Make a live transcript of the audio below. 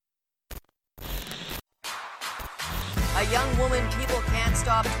A young woman people can't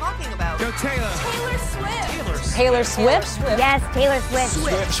stop talking about. Go Taylor. Taylor Swift. Taylor Swift? Yes, Taylor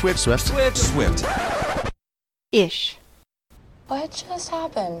Swift. Swift. Ish. What just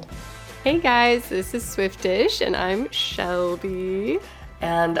happened? Hey guys, this is Swiftish, and I'm Shelby.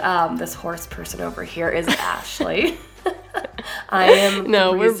 And this horse person over here is Ashley. I am.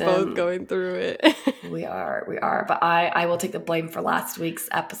 No, we're both going through it. We are. But I will take the blame for last week's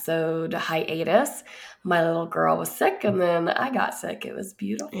episode hiatus. My little girl was sick, and then I got sick. It was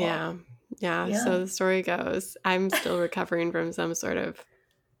beautiful. Yeah. So the story goes, I'm still recovering from some sort of,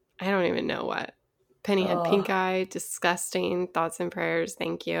 I don't even know what. Penny had pink eye, disgusting, thoughts and prayers,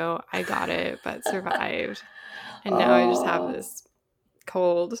 thank you. I got it, but survived. And now I just have this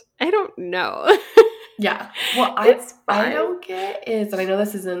cold. I don't know. Yeah. Well, I don't get is, and I know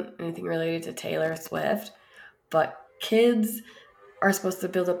this isn't anything related to Taylor Swift, but kids are supposed to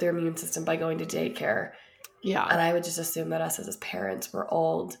build up their immune system by going to daycare. Yeah. And I would just assume that us as parents, we're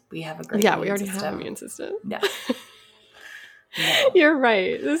old. We have a great yeah, immune we already system. have an immune system. No. You're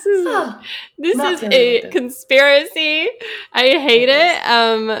right. This is a conspiracy. I hate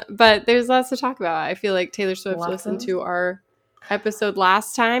it. But there's lots to talk about. I feel like Taylor Swift listened to our episode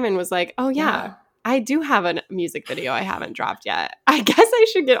last time and was like, oh yeah, I do have a music video I haven't dropped yet. I guess I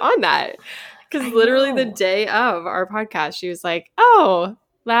should get on that. Because literally the day of our podcast, she was like, oh,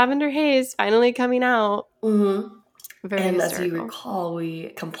 Lavender Haze finally coming out. Mm-hmm. Very and hysterical. as you recall,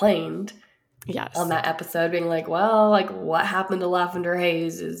 we complained on that episode, being like, well, like what happened to Lavender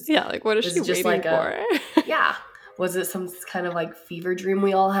Haze is what is she just waiting for? Was it some kind of like fever dream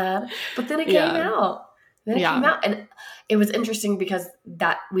we all had? But then it came out. Then it came out, and it was interesting because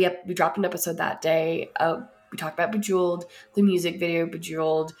we dropped an episode that day. We talked about Bejeweled, the music video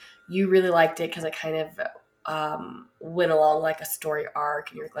Bejeweled. You really liked it because it kind of went along like a story arc,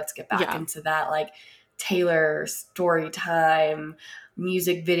 and you're like, let's get back into that like Taylor story time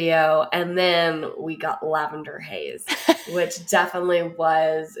music video. And then we got Lavender Haze, which definitely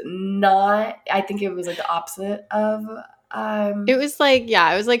was not. I think it was like the opposite of. It was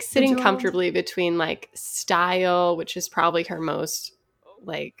like sitting Bejeweled. comfortably between like Style, which is probably her most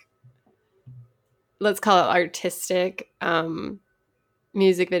like, let's call it artistic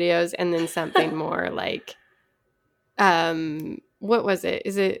music videos, and then something more like what was it?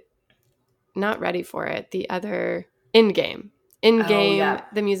 Is it not Ready for It? The other Endgame,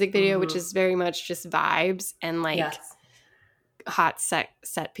 the music video, which is very much just vibes and like hot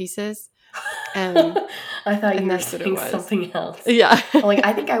set pieces. I thought you were saying something else. Yeah. Like,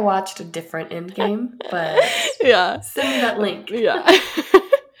 I think I watched a different Endgame, but send me that link. Yeah.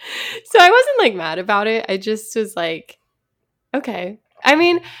 So I wasn't like mad about it. I just was like, okay. I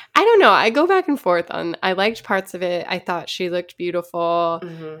mean, I don't know. I go back and forth on, I liked parts of it. I thought she looked beautiful.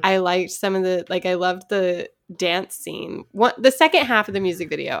 Mm-hmm. I liked some of the, like, I loved the dance scene. The second half of the music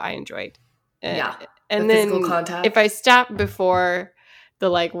video I enjoyed. And the then physical contact. If I stopped before the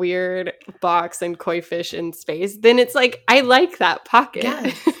like weird box and koi fish in space, then it's like, I like that pocket.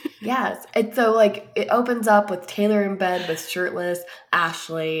 Yes. And so like it opens up with Taylor in bed with shirtless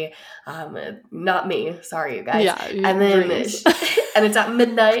Ashley, not me. Sorry, you guys. Yeah. And then and it's at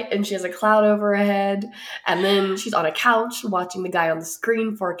midnight and she has a cloud over her head. And then she's on a couch watching the guy on the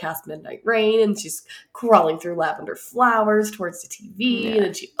screen forecast midnight rain, and she's crawling through lavender flowers towards the TV. And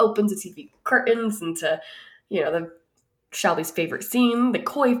then she opens the TV curtains into, the Shelby's favorite scene, the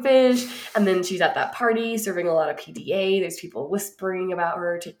koi fish, and then she's at that party serving a lot of PDA. There's people whispering about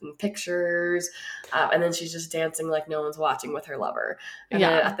her, taking pictures, and then she's just dancing like no one's watching with her lover. And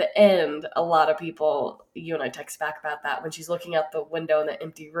then at the end, a lot of people, you and I text back about that, when she's looking out the window in the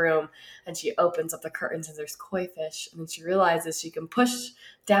empty room and she opens up the curtains and there's koi fish, and then she realizes she can push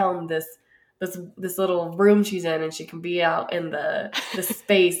down this little room she's in, and she can be out in the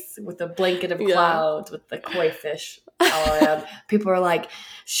space with a blanket of clouds with the koi fish all around. People are like,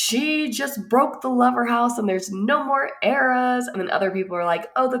 she just broke the lover house and there's no more eras. And then other people are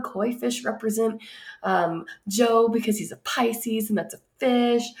like, oh, the koi fish represent Joe because he's a Pisces and that's a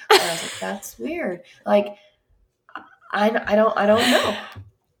fish. And I was like, that's weird. Like, I don't know.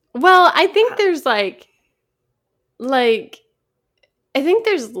 Well, I think there's like I think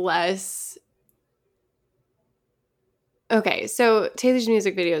there's less. Okay, so Taylor's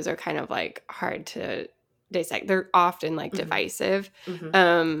music videos are kind of like hard to dissect. They're often like divisive.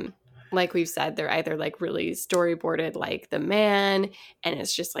 Mm-hmm. Like we've said, they're either like really storyboarded like The Man, and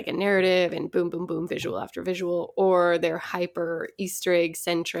it's just like a narrative and boom, boom, boom, visual after visual, or they're hyper Easter egg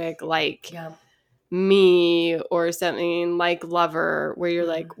centric like Me or something like Lover, where you're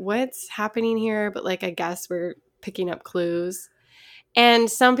like, what's happening here? But like, I guess we're picking up clues. And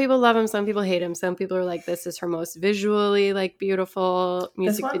some people love him, some people hate him. Some people are like, this is her most visually like beautiful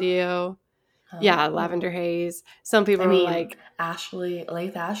music video. Yeah, Lavender Haze. Some people are like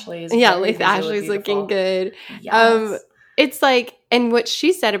Laith Ashley is Laith Ashley's looking good. Yes. It's like, and what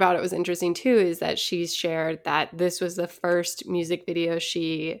she said about it was interesting too, is that she shared that this was the first music video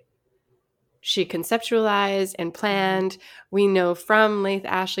she conceptualized and planned. We know from Laith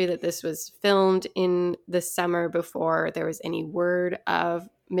Ashley that this was filmed in the summer before there was any word of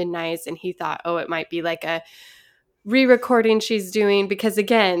Midnights, and he thought, it might be like a re-recording she's doing, because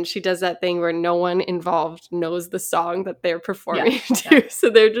again, she does that thing where no one involved knows the song that they're performing to. So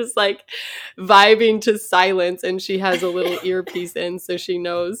they're just like vibing to silence, and she has a little earpiece in so she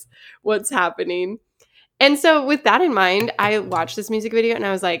knows what's happening. And so with that in mind, I watched this music video and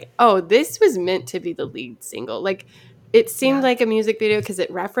I was like, this was meant to be the lead single. Like, it seemed like a music video because it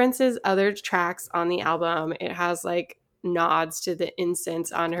references other tracks on the album. It has like nods to the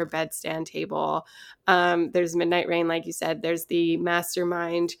incense on her bedstand table. There's Midnight Rain, like you said. There's the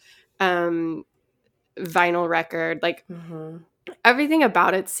Mastermind vinyl record. Like, everything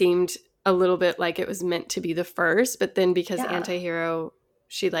about it seemed a little bit like it was meant to be the first, but then because Antihero,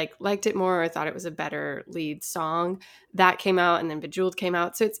 she liked it more or thought it was a better lead song, that came out, and then Bejeweled came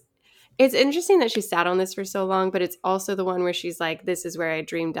out. So it's interesting that she sat on this for so long, but it's also the one where she's like, this is where I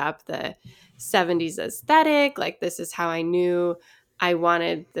dreamed up the 70s aesthetic. Like, this is how I knew I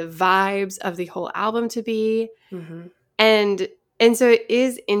wanted the vibes of the whole album to be. And so it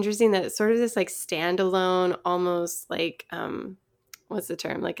is interesting that it's sort of this like standalone, almost like, what's the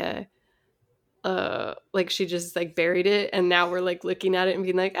term? Like like she just like buried it, and now we're like looking at it and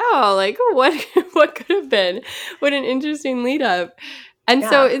being like, like what could have been? What an interesting lead up. And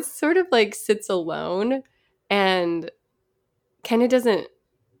so it sort of like sits alone and kind of doesn't,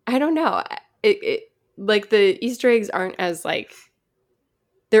 I don't know. It like the Easter eggs aren't as like,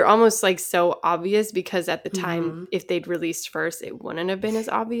 they're almost like so obvious, because at the time, if they'd released first, it wouldn't have been as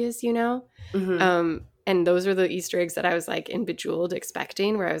obvious, you know? And those are the Easter eggs that I was like in Bejeweled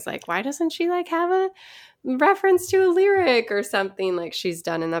expecting, where I was like, why doesn't she like have a reference to a lyric or something like she's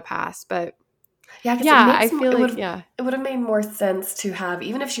done in the past? But I feel like it would have made more sense to have,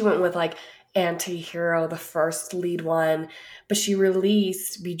 even if she went with like Antihero, the first lead one, but she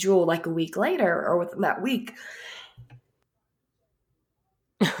released Bejeweled like a week later or within that week.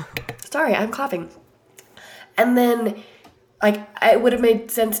 Sorry, I'm coughing. And then like it would have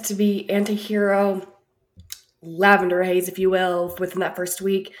made sense to be Antihero, Lavender Haze, if you will, within that first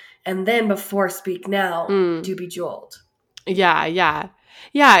week, and then before Speak Now, do Bejeweled. Yeah,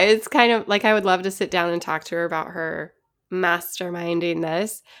 it's kind of like I would love to sit down and talk to her about her masterminding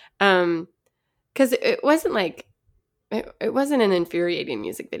this, because it wasn't like it wasn't an infuriating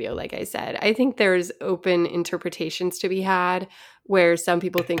music video, like I said. I think there's open interpretations to be had, where some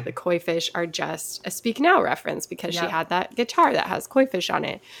people think the koi fish are just a Speak Now reference because she had that guitar that has koi fish on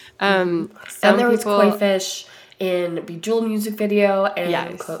it. And there was koi fish in Bejeweled music video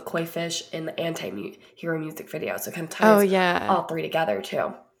and koi fish in the Anti-Hero music video. So it kind of ties all three together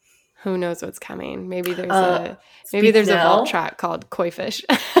too. Who knows what's coming? Maybe there's a vault track called Koi Fish.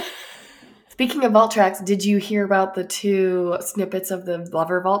 Speaking of vault tracks, did you hear about the 2 snippets of the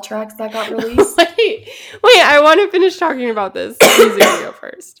Lover vault tracks that got released? Wait, I want to finish talking about this music video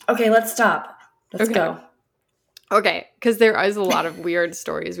first. Okay, let's stop. Let's go. Okay, because there is a lot of weird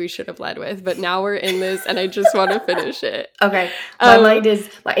stories we should have led with, but now we're in this, and I just want to finish it. Okay, my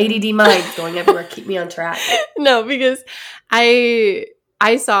ADD mind going everywhere. Keep me on track. No, because I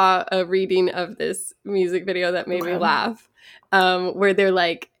saw a reading of this music video that made me laugh, where they're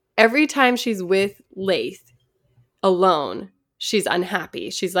like, every time she's with Laith alone, she's unhappy.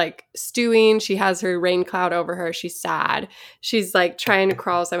 She's like stewing. She has her rain cloud over her. She's sad. She's like trying to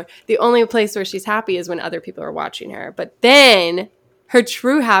crawl somewhere. The only place where she's happy is when other people are watching her. But then her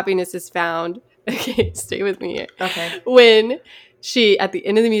true happiness is found. Okay, stay with me here. Okay. When she, at the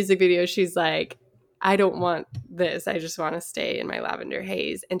end of the music video, she's like, I don't want this. I just want to stay in my Lavender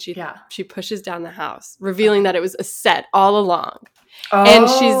Haze. And she pushes down the house, revealing that it was a set all along. Oh. And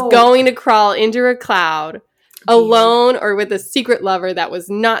she's going to crawl into her cloud alone or with a secret lover that was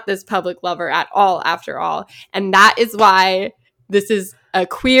not this public lover at all, after all. And that is why this is a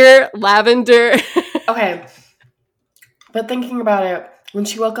queer Lavender. Okay. But thinking about it, when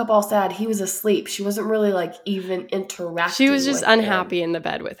she woke up all sad, he was asleep. She wasn't really like even interacting. She was just unhappy in the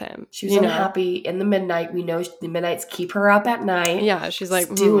bed with him. She was unhappy in the midnight. We know the midnights keep her up at night. Yeah, she's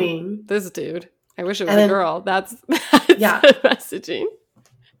like, doing this dude. I wish it was a girl. That's the messaging.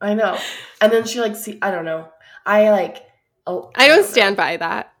 I know. And then she I don't know. I don't stand by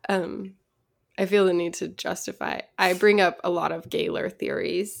that. I I feel the need to justify. I bring up a lot of Gaylor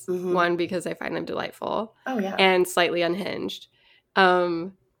theories. Mm-hmm. One, because I find them delightful. Oh yeah. And slightly unhinged.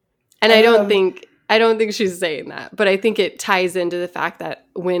 And I don't think she's saying that, but I think it ties into the fact that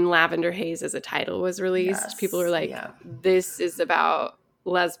when Lavender Haze as a title was released, people were like, this is about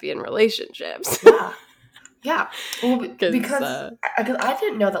lesbian relationships. Yeah. Yeah. Well, because I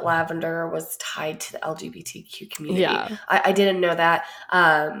didn't know that Lavender was tied to the LGBTQ community. Yeah. I didn't know that.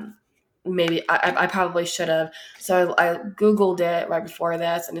 Maybe I probably should have. So I Googled it right before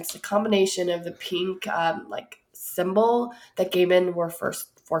this, and it's a combination of the pink symbol that gay men were first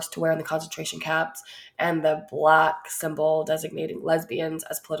forced to wear in the concentration camps and the black symbol designating lesbians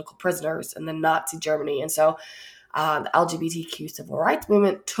as political prisoners in the Nazi Germany. And so the LGBTQ civil rights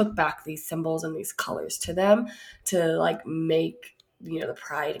movement took back these symbols and these colors to them to make the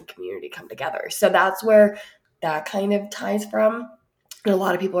pride and community come together. So that's where that kind of ties from. And a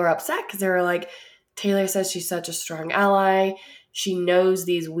lot of people are upset because they were like, Taylor says she's such a strong ally. She knows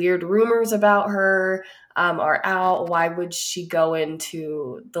these weird rumors about her are out. Why would she go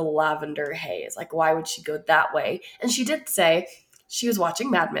into the Lavender Haze? Why would she go that way? And she did say she was watching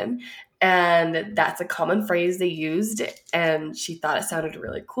Mad Men, and that's a common phrase they used, and she thought it sounded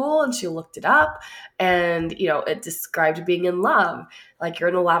really cool, and she looked it up, and it described being in love, you're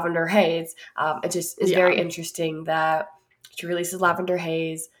in a lavender haze. It just is very interesting that she releases Lavender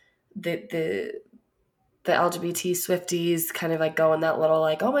Haze. The LGBT Swifties kind of go in that little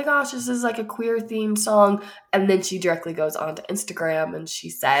oh my gosh, this is a queer themed song, and then she directly goes on to Instagram and she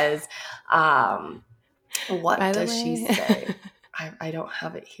says, what does she say? I don't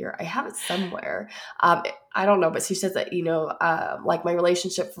have it here. I have it somewhere. I don't know, but she says that, my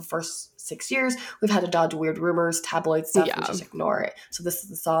relationship for first 6 years, we've had to dodge weird rumors, tabloid stuff, and just ignore it. So this is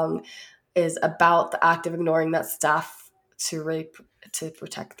the song is about the act of ignoring that stuff to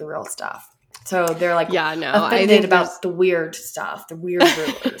protect the real stuff. So they're offended about the weird stuff, the weird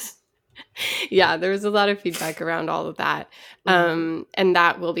rumors. Yeah, there was a lot of feedback around all of that. And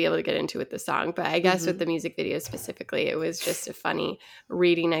that we'll be able to get into with the song. But I guess with the music video specifically, it was just a funny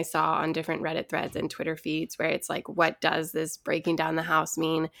reading I saw on different Reddit threads and Twitter feeds where it's what does this breaking down the house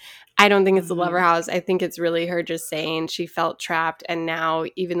mean? I don't think it's the Lover House. I think it's really her just saying she felt trapped. And now,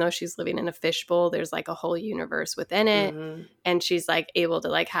 even though she's living in a fishbowl, there's a whole universe within it. And she's able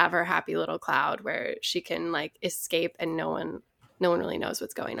to have her happy little cloud where she can escape and no one really knows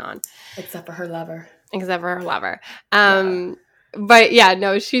what's going on. Except for her lover. But yeah,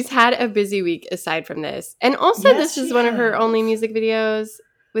 no, she's had a busy week aside from this. And also this is one of her only music videos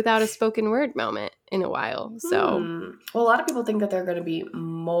without a spoken word moment in a while. So well, a lot of people think that there are going to be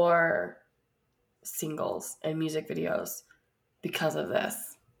more singles and music videos because of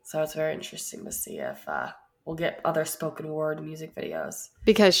this. So it's very interesting to see if we'll get other spoken word music videos.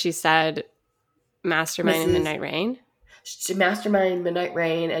 Because she said Mastermind and Midnight Rain? Mastermind, Midnight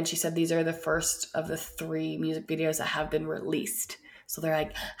Rain, and she said these are the first of the 3 music videos that have been released. So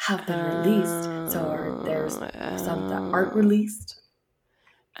they're have been released. So there's some that aren't released.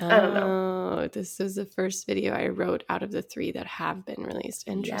 I don't know. This is the first video I wrote out of the 3 that have been released.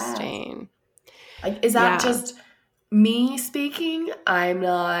 Interesting. Yeah. Is that just me speaking? I'm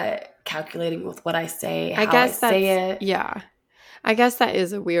not calculating with what I say, how I say it. Yeah. I guess that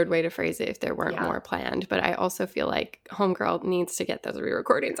is a weird way to phrase it if there weren't more planned. But I also feel like Homegirl needs to get those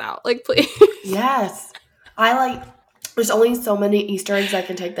re-recordings out. Please. Yes. There's only so many Easter eggs I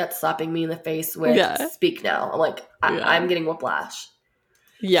can take that's slapping me in the face with Speak Now. I'm getting whiplash.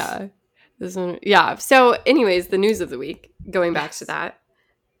 Yeah. So anyways, the news of the week, going back to that.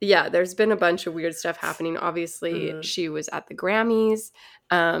 Yeah, there's been a bunch of weird stuff happening. Obviously, she was at the Grammys.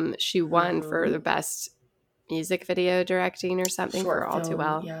 She won for the best music video directing or something for All Too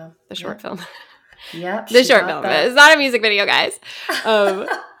Well. Yeah. The short film. Yep. The short film. It's not a music video, guys.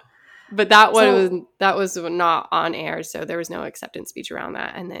 But that was not on air, so there was no acceptance speech around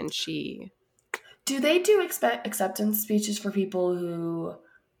that. And then she... Do they do acceptance speeches for people who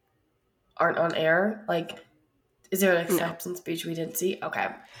aren't on air? Is there an acceptance speech we didn't see? Okay.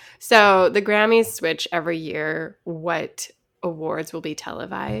 So the Grammys switch every year what awards will be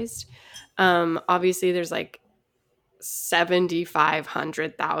televised. Obviously, there's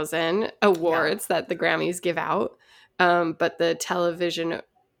 7,500,000 awards that the Grammys give out. But the television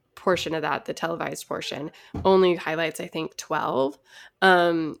portion of that, the televised portion, only highlights, I think, 12.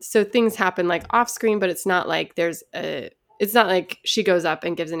 So things happen off screen, but it's not it's not like she goes up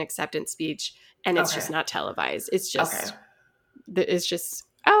and gives an acceptance speech and it's just not televised. It's just,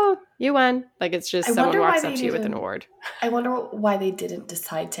 oh, you won. It's just someone walks up to you with an award. I wonder why they didn't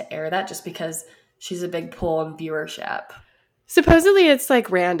decide to air that, just because she's a big pull in viewership. Supposedly it's like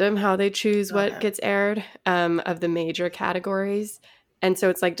random how they choose what gets aired of the major categories. And so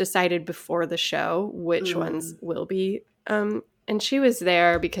it's like decided before the show which ones will be. And she was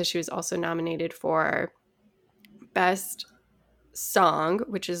there because she was also nominated for Best Song,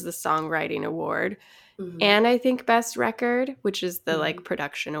 which is the Songwriting Award. And I think Best Record, which is the like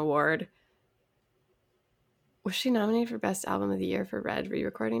production award. Was she nominated for Best Album of the Year for Red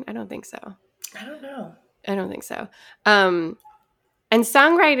re-recording? I don't think so. I don't know. I don't think so. And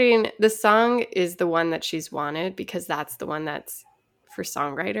songwriting, the song is the one that she's wanted because that's the one that's for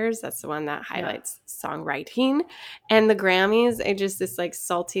songwriters. That's the one that highlights songwriting. And the Grammys are just this like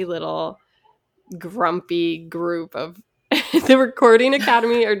salty little grumpy group of the Recording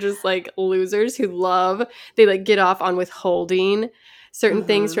Academy are just like losers who they like get off on withholding certain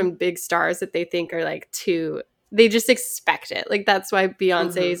things from big stars that they think are like they just expect it. Like that's why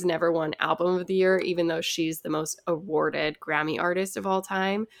Beyonce's never won Album of the Year, even though she's the most awarded Grammy artist of all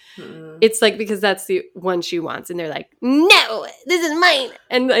time. It's like because that's the one she wants. And they're like, no, this is mine.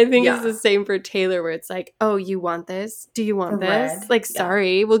 And I think it's the same for Taylor where it's like, oh, you want this? Do you want this? Red. Like,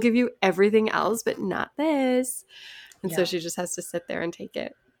 sorry, we'll give you everything else, but not this. And so she just has to sit there and take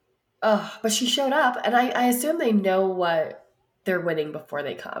it. Oh, but she showed up. And I assume they know what they're winning before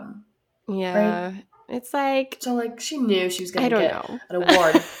they come. Yeah. Right? It's like... So, like, she knew she was going to get an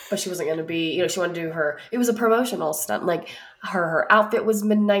award, but she wasn't going to be... You know, she wanted to do her... It was a promotional stunt. Like, her outfit was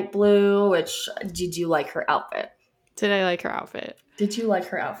midnight blue, which... Did you like her outfit? Did I like her outfit? Did you like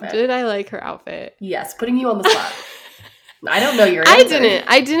her outfit? Did I like her outfit? Yes, putting you on the spot. I don't know your answer.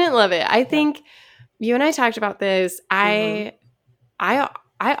 I didn't love it. I think you and I talked about this. I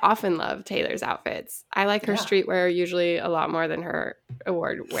often love Taylor's outfits. I like her streetwear usually a lot more than her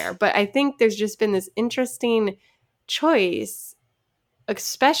award wear. But I think there's just been this interesting choice,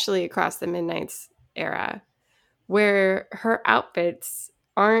 especially across the Midnights era, where her outfits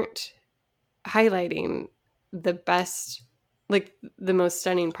aren't highlighting the best, like the most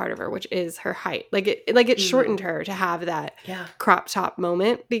stunning part of her, which is her height. Like it shortened her to have that crop top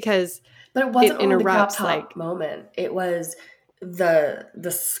moment because but it wasn't only the crop top like, moment. It was the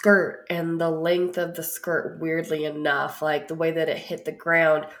skirt and the length of the skirt, weirdly enough, like the way that it hit the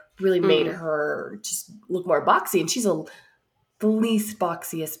ground really made her just look more boxy. And she's the least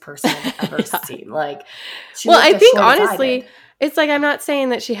boxiest person I've ever seen. Like, I think honestly, it's like, I'm not saying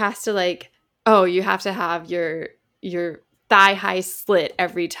that she has to like, oh, you have to have your thigh high slit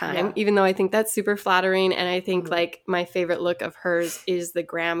every time, even though I think that's super flattering. And I think like my favorite look of hers is the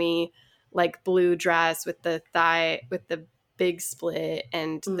Grammy, like blue dress with the big split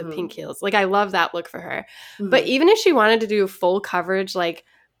and the pink heels. Like I love that look for her. But even if she wanted to do full coverage, like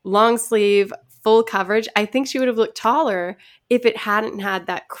long sleeve, full coverage, I think she would have looked taller if it hadn't had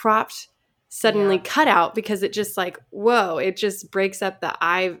that cropped suddenly cut out because it just like, whoa, it just breaks up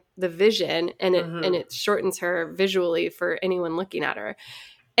the vision and it shortens her visually for anyone looking at her.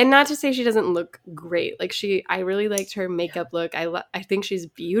 And not to say she doesn't look great. Like I really liked her makeup look. I think she's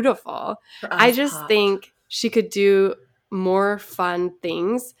beautiful. I just think she could do more fun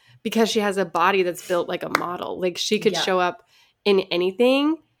things because she has a body that's built like a model. Like she could show up in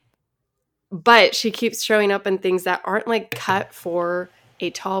anything, but she keeps showing up in things that aren't like cut for a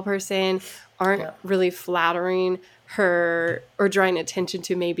tall person, aren't really flattering her or drawing attention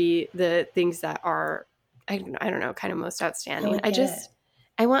to maybe the things that are, I don't know, kind of most outstanding.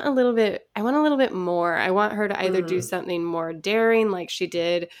 I want a little bit more. I want her to either do something more daring like she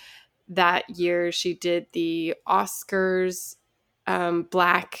did that year. She did the Oscars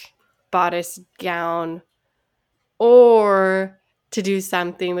black bodice gown, or to do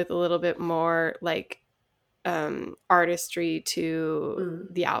something with a little bit more like artistry to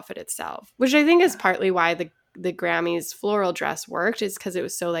the outfit itself, which I think is partly why the Grammys floral dress worked, is because it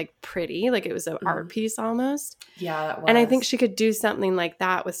was so like pretty, like it was an art piece almost. Yeah, that was. And I think she could do something like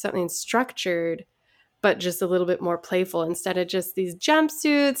that with something structured but just a little bit more playful instead of just these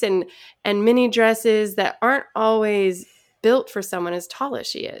jumpsuits and mini dresses that aren't always built for someone as tall as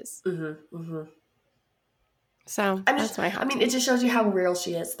she is. So that's my hot take. It just shows you how real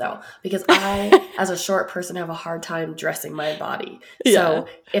she is, though, because I, as a short person, have a hard time dressing my body. So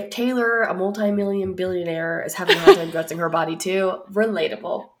if Taylor, a multi-million billionaire, is having a hard time dressing her body too,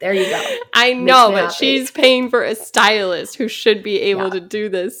 relatable. There you go. I know, but she's paying for a stylist who should be able to do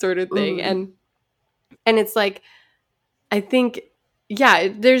this sort of thing. And it's like, I think,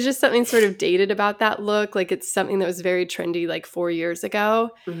 there's just something sort of dated about that look. Like it's something that was very trendy like 4 years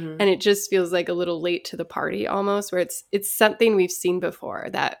ago. And it just feels like a little late to the party almost, where it's something we've seen before,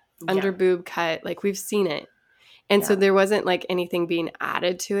 that under boob cut, like we've seen it. And so there wasn't like anything being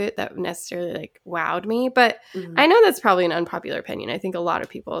added to it that necessarily like wowed me. But I know that's probably an unpopular opinion. I think a lot of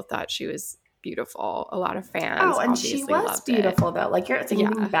people thought she was beautiful. A lot of fans. Oh, and she was beautiful though. Like, you're not saying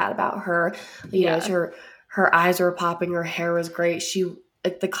anything bad about her. You know, her eyes were popping. Her hair was great.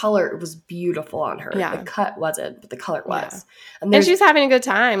 Like, the color was beautiful on her. Yeah. The cut wasn't, but the color was. Yeah. And she was having a good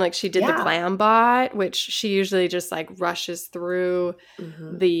time. Like, she did the glam bot, which she usually just like rushes through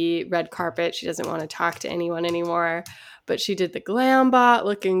the red carpet. She doesn't want to talk to anyone anymore. But she did the glam bot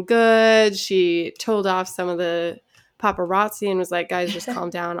looking good. She told off some of the paparazzi and was like, guys, just calm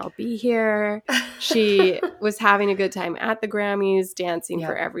down. I'll be here. She was having a good time at the Grammys, dancing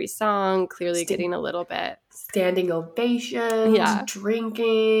for every song, clearly getting a little bit. Standing ovations,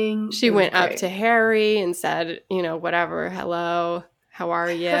 drinking. She went up to Harry and said, you know, whatever, hello, how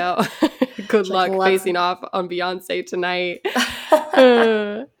are you? Good luck facing off on Beyonce tonight.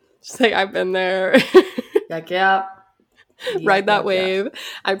 She's like, I've been there. Like, ride that wave.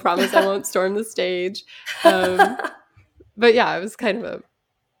 I promise I won't storm the stage. But yeah, it was kind of a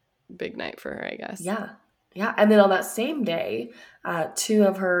big night for her, I guess. Yeah. And then on that same day, 2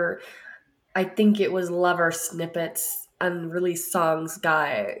 of her, I think it was Lover snippets, unreleased songs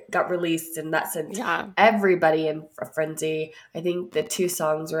got released, and that sent everybody in a frenzy. I think the 2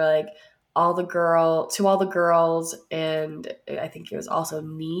 songs were like To All the Girls, and I think it was also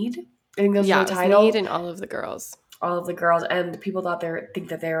Need. I think those were the title. Need and All of the Girls. All of the girls, and people think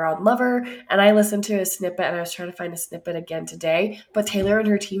that they were on Lover, and I listened to a snippet, and I was trying to find a snippet again today, but Taylor and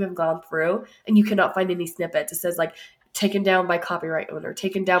her team have gone through, and you cannot find any snippets. It says like taken down by copyright owner.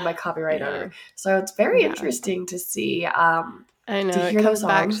 So it's very interesting to see. I know, it comes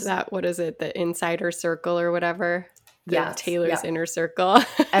back to that, what is it, the insider circle or whatever? Taylor's inner circle.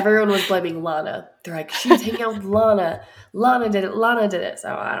 Everyone was blaming Lana. They're like, she was hanging out with Lana. Lana did it.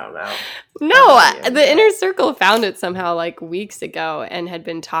 So I don't know. No, the inner circle found it somehow like weeks ago and had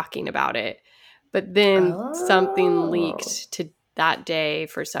been talking about it. But then something leaked to that day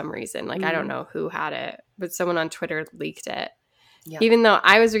for some reason. Like, I don't know who had it, but someone on Twitter leaked it. Yeah. Even though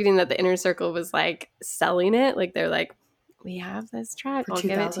I was reading that the inner circle was like selling it. Like, they're like, we have this track. I'll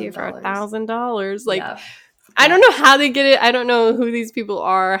give it to you for $1,000. Like, I don't know how they get it. I don't know who these people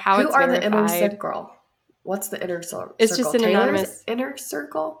are, how it's verified. Who are the inner circle? What's the inner circle? It's just an anonymous inner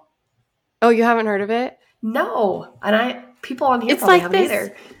circle. Oh, you haven't heard of it? No. And people on here probably haven't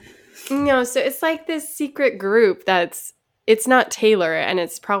either. No, so it's like this secret group it's not Taylor, and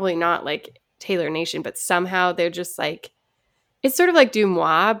it's probably not like Taylor Nation, but somehow they're just like, it's sort of like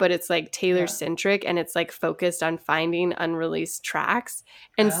Dumois, but it's like Taylor-centric, and it's like focused on finding unreleased tracks.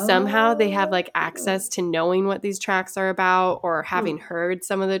 And somehow they have like access to knowing what these tracks are about or having heard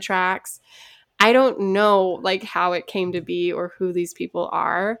some of the tracks. I don't know like how it came to be or who these people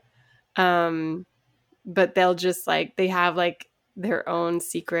are. But they'll just like, they have like their own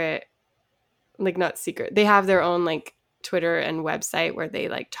secret, like not secret, they have their own like Twitter and website where they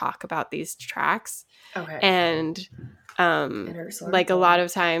like talk about these tracks. Okay. And like a lot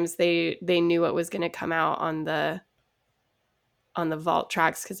of times they knew what was going to come out on the vault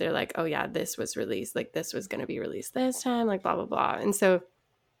tracks, because they're like, oh yeah, this was released, like this was going to be released this time, like blah blah blah. And so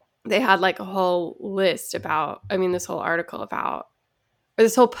they had like a whole list about, I mean, this whole article about, or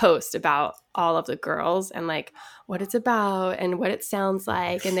this whole post about all of the girls and like what it's about and what it sounds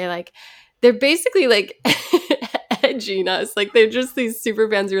like. And they're basically like edging us. Like, they're just these super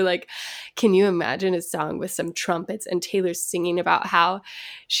fans who are like, can you imagine a song with some trumpets and Taylor singing about how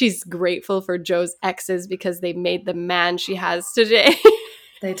she's grateful for Joe's exes because they made the man she has today?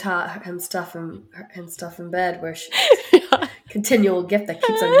 They taught him stuff in bed where she continual gift that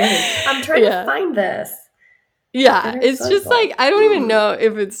keeps on giving. I'm trying to find this. Yeah, it's just like, I don't even know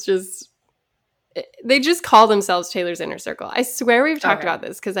if it's just, they just call themselves Taylor's Inner Circle. I swear we've talked about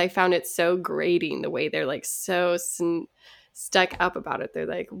this because I found it so grating the way they're like so stuck up about it. They're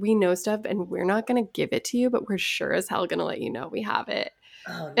like, we know stuff and we're not going to give it to you, but we're sure as hell going to let you know we have it.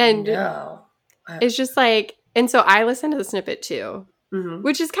 Oh, and no. It's just like, and so I listened to the snippet too,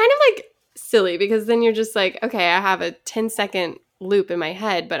 which is kind of like silly because then you're just like, okay, I have a 10-second loop in my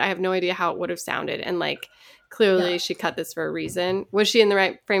head, but I have no idea how it would have sounded. And like, clearly she cut this for a reason. Was she in the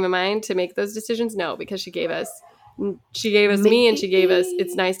right frame of mind to make those decisions? No, because she gave us me and she gave us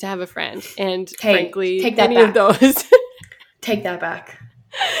It's Nice to Have a Friend. And frankly, take that any back. of those. Take that back.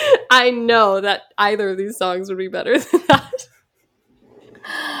 I know that either of these songs would be better than that.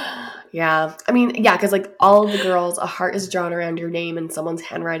 Yeah. I mean, yeah, because like all of the girls, a heart is drawn around your name in someone's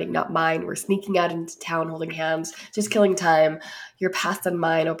handwriting, not mine. We're sneaking out into town holding hands, just killing time. Your past and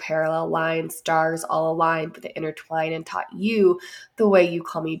mine, oh parallel lines, stars all aligned, but they intertwine and taught you the way you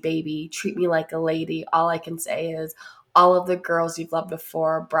call me baby. Treat me like a lady. All I can say is all of the girls you've loved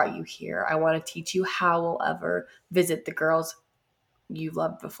before brought you here. I want to teach you how we'll ever visit the girls you've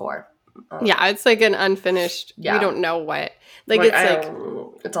loved before. Yeah, it's like an unfinished. Yeah. We don't know what. Like it's like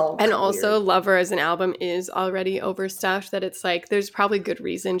it's all. And also, weird. Lover as an album is already overstuffed. That it's like there's probably good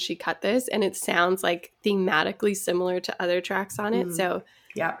reason she cut this, and it sounds like thematically similar to other tracks on it. So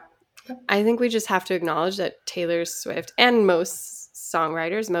yeah, I think we just have to acknowledge that Taylor Swift and most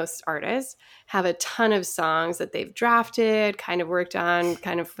songwriters, most artists have a ton of songs that they've drafted, kind of worked on,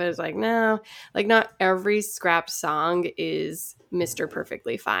 kind of was like, no, like not every scrapped song is Mr.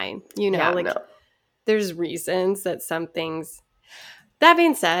 Perfectly Fine. You know, there's reasons that some things. That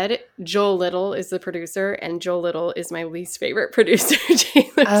being said, Joel Little is the producer, and Joel Little is my least favorite producer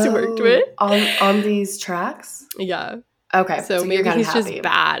Taylor's worked with. On these tracks? Yeah. Okay. So maybe he's just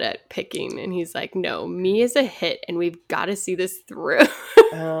bad at picking, and he's like, no, me is a hit, and we've got to see this through.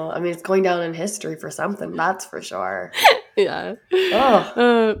 I mean, it's going down in history for something, that's for sure. Yeah.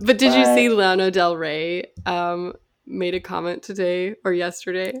 But did you see Lana Del Rey made a comment today or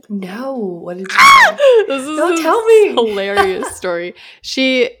yesterday? No. What did you say? Don't tell me. Hilarious story.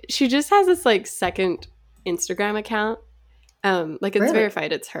 She just has this like second Instagram account. Like it's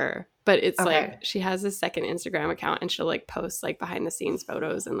verified it's her, but it's like she has a second Instagram account, and she'll like post like behind the scenes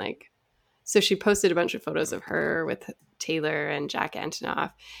photos, and like so she posted a bunch of photos of her with Taylor and Jack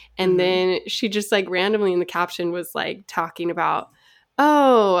Antonoff, and then she just like randomly in the caption was like talking about,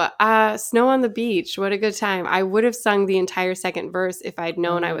 snow on the beach, what a good time. I would have sung the entire second verse if I'd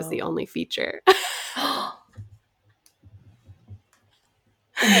known I was the only feature.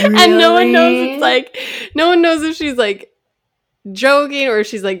 Really? And no one knows. It's like no one knows if she's like joking or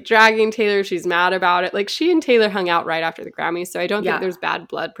she's like dragging Taylor, she's mad about it. Like she and Taylor hung out right after the Grammys, so I don't think there's bad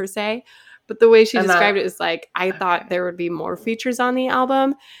blood per se, but the way she described it is like, I thought there would be more features on the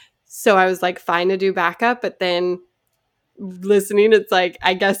album, so I was like fine to do backup, but then listening it's like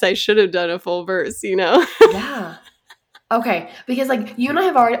I guess I should have done a full verse, you know. Yeah. Okay, because like you and I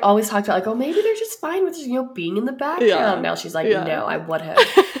have always talked about like, oh, maybe they're just fine with being in the background. Yeah. Now she's like, no, I would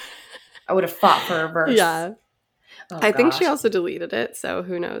have fought for a verse. Yeah. Oh, I think she also deleted it, so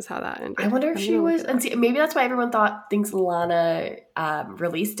who knows how that ended. I wonder if she was, and see, maybe that's why everyone thinks Lana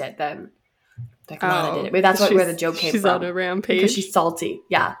released it then. Like Lana did it. Maybe that's where the joke came from. She's on a rampage. Because she's salty.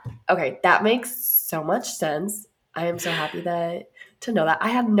 Yeah. Okay, that makes so much sense. I am so happy to know that. I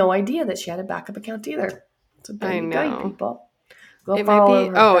had no idea that she had a backup account either. So I know. People. It might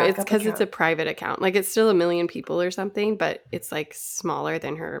be. It's because it's a private account. Like it's still 1 million people or something, but it's like smaller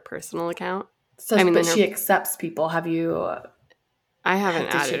than her personal account. So, but she accepts people. Have you? I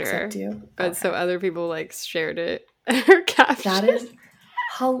haven't added her. But so other people like shared it. Her caption. That is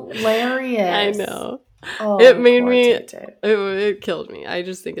hilarious. I know. Oh, it made me. It killed me. I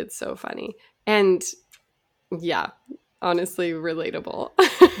just think it's so funny, and yeah, honestly, relatable.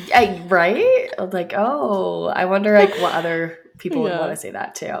 Right? Like, I wonder like what other people would want to say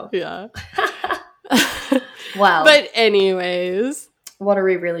that too. Yeah. Wow. But anyways. What are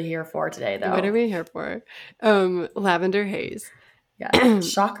we really here for today, though? What are we here for? Lavender Haze. Yeah.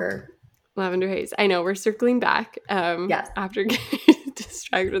 Shocker. Lavender Haze. I know, we're circling back yes. after getting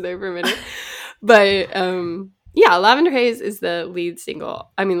distracted there for a minute. But Lavender Haze is the lead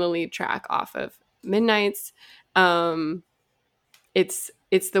track off of Midnights.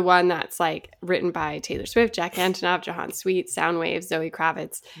 It's the one that's like written by Taylor Swift, Jack Antonoff, Jahan Sweet, Soundwave, Zoe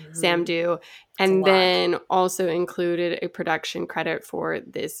Kravitz, Sam Dew, and then also included a production credit for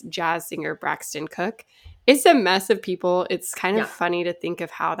this jazz singer Braxton Cook. It's a mess of people. It's kind of funny to think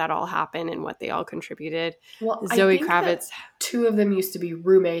of how that all happened and what they all contributed. Well, Zoe I think Kravitz. Two of them used to be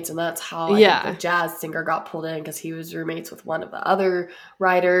roommates, and that's how I think the jazz singer got pulled in because he was roommates with one of the other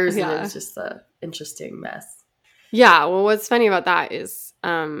writers, and it was just an interesting mess. Yeah, well, what's funny about that is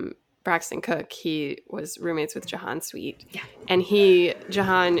Braxton Cook, he was roommates with Jahan Sweet. Yeah. And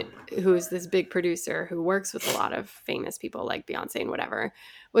Jahan, who's this big producer who works with a lot of famous people like Beyonce and whatever,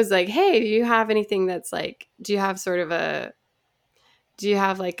 was like, hey, do you have anything that's like, do you have something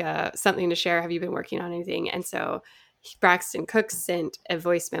to share? Have you been working on anything? And so Braxton Cook sent a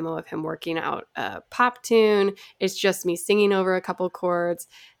voice memo of him working out a pop tune. It's just me singing over a couple chords.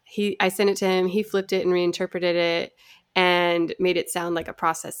 I sent it to him. He flipped it and reinterpreted it. and made it sound like a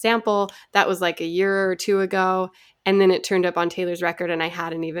processed sample. That was like a year or two ago. And then it turned up on Taylor's record, and I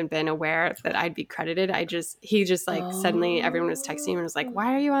hadn't even been aware that I'd be credited. He just like suddenly everyone was texting him and was like,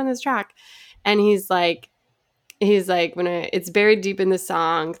 why are you on this track? And he's like, it's buried deep in the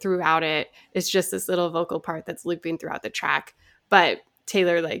song throughout it. It's just this little vocal part that's looping throughout the track. But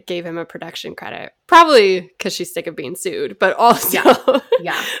Taylor like gave him a production credit, probably because she's sick of being sued, but also, but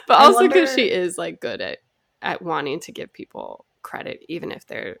also because she is like good at wanting to give people credit, even if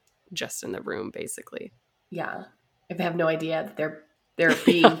they're just in the room, basically. Yeah, if they have no idea that they're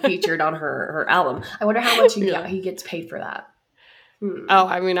being featured on her album. I wonder how much he gets paid for that. Oh,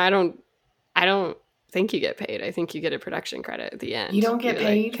 I mean, I don't think you get paid. I think you get a production credit at the end. You don't get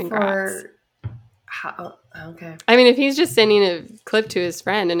paid congrats. for. Okay. I mean, if he's just sending a clip to his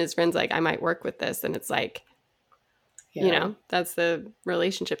friend and his friend's like, I might work with this, then it's like, that's the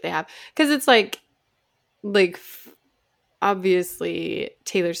relationship they have. Because it's like obviously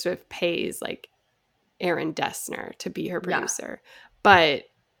Taylor Swift pays like Aaron Dessner to be her producer. Yeah. But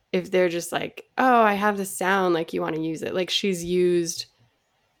if they're just like, oh, I have this sound, like you want to use it. Like she's used,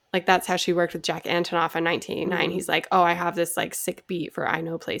 like that's how she worked with Jack Antonoff in 1989. Mm-hmm. He's like, oh, I have this like sick beat for I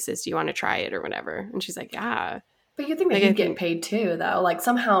Know Places. Do you want to try it or whatever? And she's like, yeah. But you think that he'd get paid too, though? Like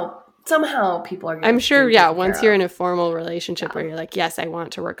somehow people are getting I'm sure, once you're in a formal relationship where you're like, yes, I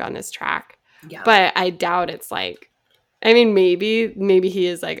want to work on this track. Yeah. But I doubt it's like, I mean, maybe he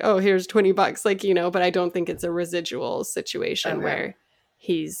is like, oh, here's $20, like, but I don't think it's a residual situation where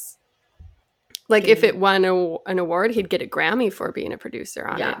he's like, if it won an award, he'd get a Grammy for being a producer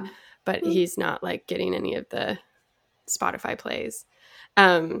on it. But he's not like getting any of the Spotify plays.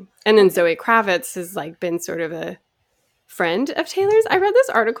 And then Zoe Kravitz has like been sort of a friend of Taylor's. I read this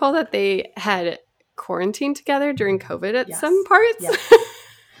article that they had quarantined together during COVID at some parts. Yes.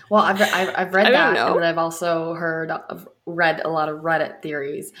 Well, I've read that, and then I've also read a lot of Reddit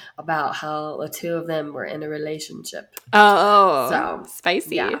theories about how the two of them were in a relationship. Oh, so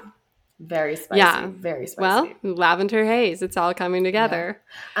spicy. Yeah. Very spicy. Yeah. Very spicy. Well, Lavender Haze. It's all coming together.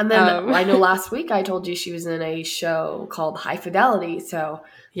 Yeah. And then I know last week I told you she was in a show called High Fidelity. So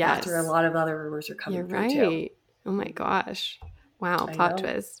after a lot of other rumors are coming through too. Oh my gosh. Wow. Plot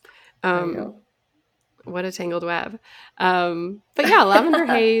twist. What a tangled web. But yeah, Lavender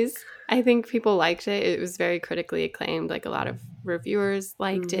Haze. I think people liked it. It was very critically acclaimed. Like a lot of reviewers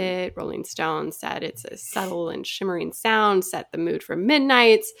liked it. Rolling Stone said it's a subtle and shimmering sound, set the mood for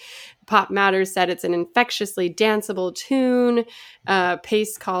midnights. Pop Matters said it's an infectiously danceable tune.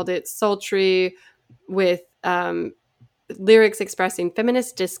 Pace called it sultry with lyrics expressing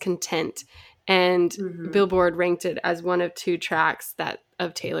feminist discontent. And Billboard ranked it as one of two tracks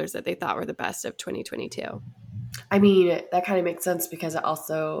of Taylor's that they thought were the best of 2022. I mean, that kind of makes sense because it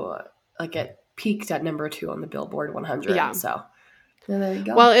also it peaked at number 2 on the Billboard 100. Yeah. So there you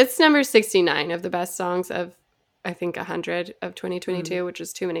go. Well, it's number 69 of the best songs of, I think, 100 of 2022, which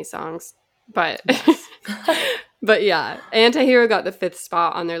is too many songs. But but yeah, Anti-Hero got the 5th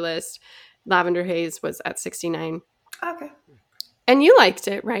spot on their list. Lavender Haze was at 69. Okay. And you liked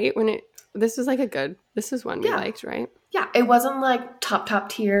it, right? This was this was one we liked, right? Yeah, it wasn't like top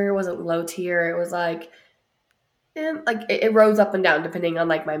tier. It wasn't low tier. It was like, it rose up and down depending on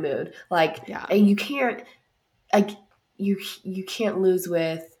like my mood. And you can't you can't lose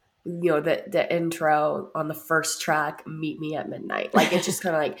with the intro on the first track, Meet Me at Midnight. Like it just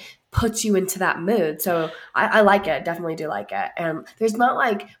kind of like puts you into that mood. So I like it. Definitely do like it. And there's not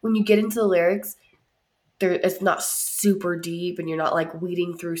like when you get into the lyrics, it's not super deep and you're not like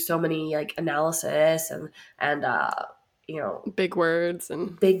weeding through so many like analysis and big words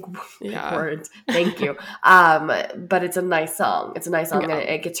and big words. Thank you. But it's a nice song. It's a nice song and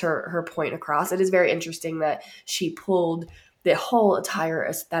it gets her point across. It is very interesting that she pulled the whole entire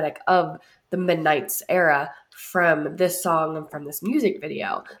aesthetic of the Midnights era from this song and from this music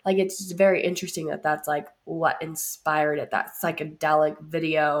video. Like it's just very interesting that that's like what inspired it, that psychedelic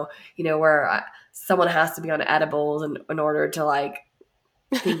video, where someone has to be on edibles in order to like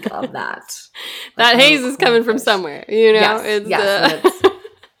think of that. That haze is coming from somewhere, Yes,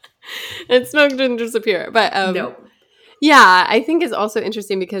 and smoke didn't disappear. But no. Yeah, I think it's also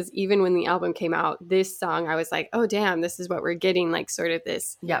interesting because even when the album came out, this song, I was like, oh, damn, this is what we're getting, like sort of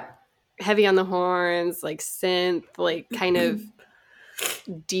this heavy on the horns, like synth, like kind of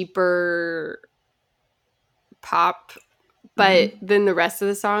deeper pop. But then the rest of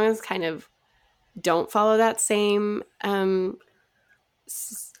the songs kind of don't follow that same, I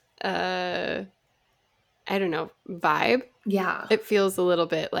don't know, vibe. Yeah. It feels a little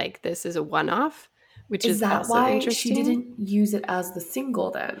bit like this is a one-off. which is that also why interesting. she didn't use it as the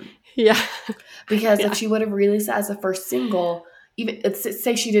single then? Yeah. Because if she would have released it as the first single, even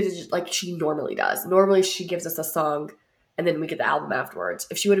say she did it just like she normally does. Normally she gives us a song and then we get the album afterwards.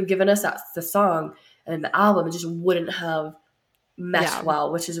 If she would have given us the song and then the album, it just wouldn't have meshed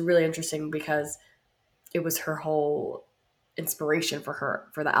well, which is really interesting because it was her whole inspiration for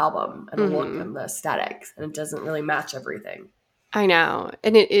the album and the look and the aesthetics, and it doesn't really match everything. I know.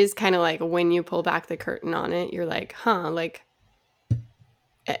 And it is kind of like when you pull back the curtain on it, you're like, huh, like,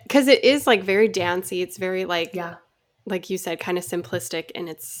 because it is like very dancey. It's very like, like you said, kind of simplistic in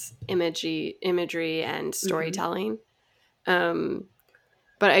its imagery and storytelling.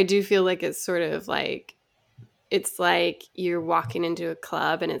 But I do feel like it's sort of like, it's like you're walking into a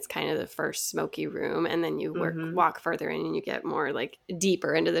club and it's kind of the first smoky room, and then you walk further in and you get more like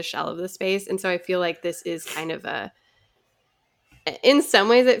deeper into the shell of the space. And so I feel like this is kind of in some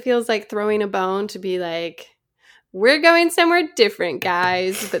ways it feels like throwing a bone to be like, we're going somewhere different,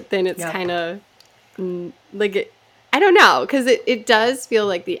 guys. But then it's kind of like, I don't know, because it does feel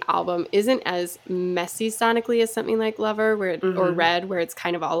like the album isn't as messy sonically as something like Lover or Red, where it's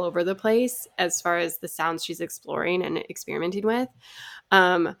kind of all over the place as far as the sounds she's exploring and experimenting with.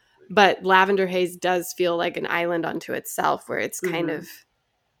 But Lavender Haze does feel like an island unto itself, where it's kind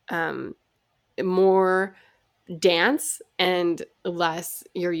of more dance and less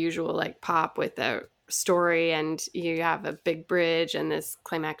your usual like pop with a story, and you have a big bridge and this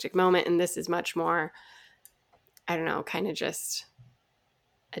climactic moment, and this is much more, I don't know, kind of just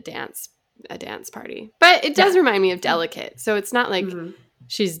a dance party. But it does remind me of Delicate. So it's not like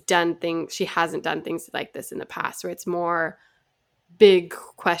she hasn't done things like this in the past, where it's more big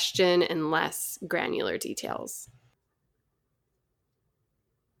question and less granular details.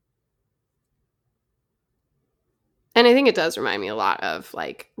 And I think it does remind me a lot of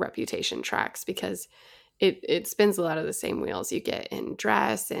like Reputation tracks, because it spins a lot of the same wheels you get in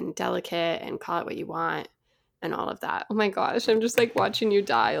Dress and Delicate and Call It What You Want and all of that. Oh my gosh, I'm just like watching you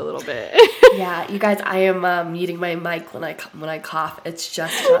die a little bit. Yeah, you guys, I am muting my mic when I cough. It's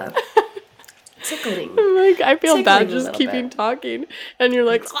just tickling. Like, I feel bad just keeping talking, and you're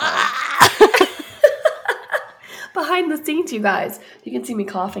like, behind the scenes, you guys. You can see me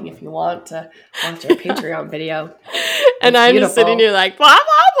coughing if you want to watch our Patreon video. And I'm just sitting here like, blah,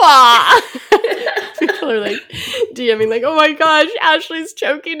 blah, blah. People are like DMing like, oh my gosh, Ashley's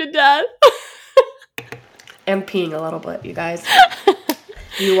choking to death. And peeing a little bit, you guys.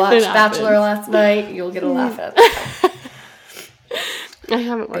 You watched Bachelor last night, you'll get a laugh at it. I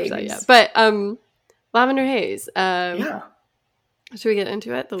haven't watched that yet. But Lavender Haze. Should we get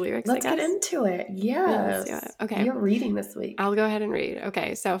into it? The lyrics, Let's get into it. Yes. Yeah, let's do it. Okay. You're reading this week. I'll go ahead and read.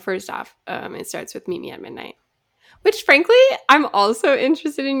 Okay, so first off, it starts with Meet Me at Midnight, which frankly, I'm also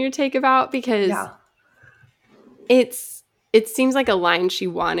interested in your take about, because it seems like a line she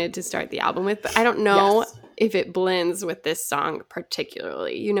wanted to start the album with, but I don't know if it blends with this song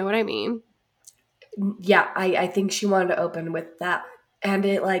particularly. You know what I mean? Yeah, I think she wanted to open with that. And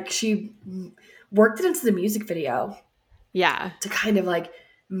it like she worked it into the music video. Yeah. To kind of like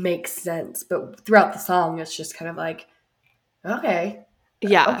make sense. But throughout the song, it's just kind of like, okay.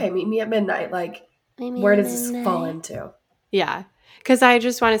 Yeah. Okay, meet me at midnight. Like, where does this fall into? Yeah. Because I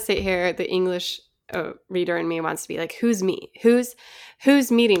just want to sit here, the English reader in me wants to be like, who's me?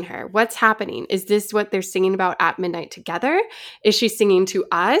 Who's meeting her? What's happening? Is this what they're singing about at midnight together? Is she singing to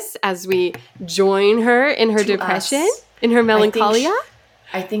us as we join her in her depression, in her melancholia?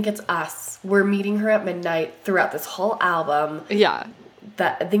 I think it's us. We're meeting her at midnight throughout this whole album. Yeah.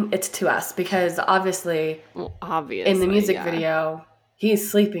 I think it's to us, because obviously in the music video,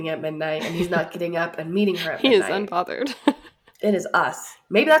 he's sleeping at midnight and he's not getting up and meeting her at midnight. He is unbothered. It is us.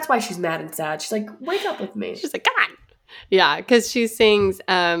 Maybe that's why she's mad and sad. She's like, wake up with me. She's like, come on. Yeah, because she sings,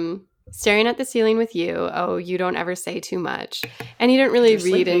 staring at the ceiling with you. Oh, you don't ever say too much. And you don't really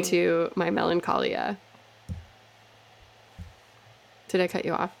read into my melancholia. Did I cut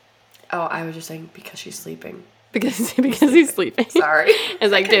you off? Oh, I was just saying because she's sleeping. Because he's sleeping. Sorry. I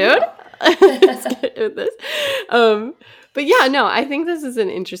was like, dude, let's get with this. But yeah, no, I think this is an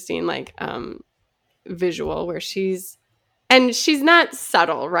interesting like visual where she's not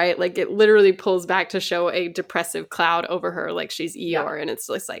subtle, right? Like it literally pulls back to show a depressive cloud over her, like she's Eeyore, and it's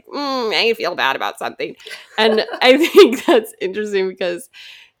just like, I feel bad about something. And I think that's interesting because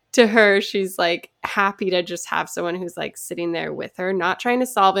to her, she's like happy to just have someone who's like sitting there with her, not trying to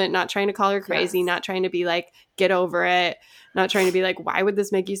solve it, not trying to call her crazy, not trying to be like, get over it, not trying to be like, why would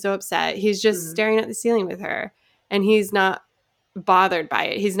this make you so upset? He's just staring at the ceiling with her, and he's not bothered by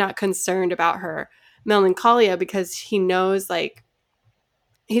it. He's not concerned about her melancholia because he knows like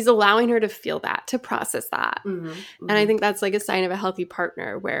he's allowing her to feel that, to process that. Mm-hmm. And I think that's like a sign of a healthy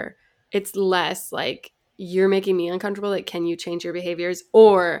partner, where it's less like, you're making me uncomfortable, like, can you change your behaviors?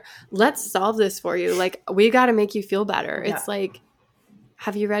 Or let's solve this for you. Like, we got to make you feel better. Yeah. It's like,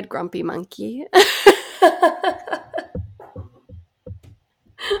 have you read Grumpy Monkey?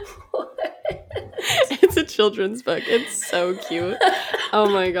 It's a children's book. It's so cute. Oh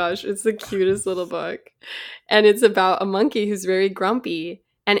my gosh. It's the cutest little book. And it's about a monkey who's very grumpy,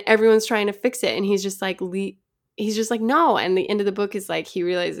 and everyone's trying to fix it. And he's just like, no. And the end of the book is like, he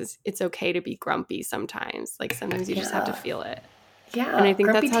realizes it's okay to be grumpy sometimes. Like, sometimes you just have to feel it. Yeah. And I think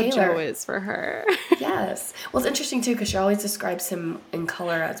Grumpy that's Taylor. how Joe is for her. Yes. Well, it's interesting too, because she always describes him in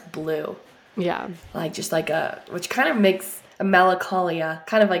color as blue. Yeah. Like, just like which kind of makes a melancholia,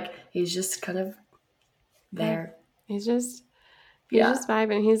 kind of like he's just kind of there. He's just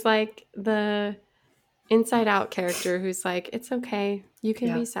vibing. He's like the Inside Out character who's like, it's okay. You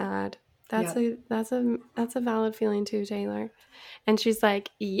can be sad. That's a valid feeling too, Taylor. And she's like,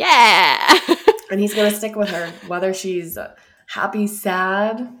 yeah. And he's going to stick with her, whether she's happy,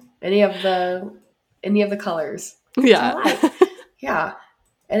 sad, any of the colors. Yeah. Yeah.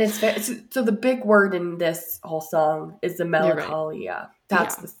 And so the big word in this whole song is the melancholia. Right.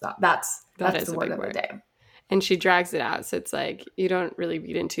 That's the word of the day. And she drags it out. So it's like, you don't really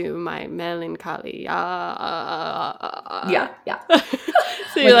read into my melancholy. Yeah.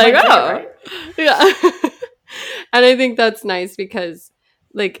 So you're like, oh. Right? Yeah. And I think that's nice because,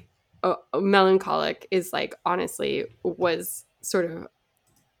 like, melancholic is, like, honestly was sort of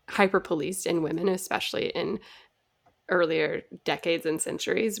hyper-policed in women, especially in earlier decades and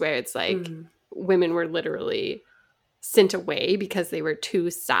centuries, where it's like women were literally sent away because they were too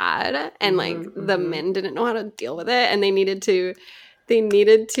sad, and like the men didn't know how to deal with it, and they needed to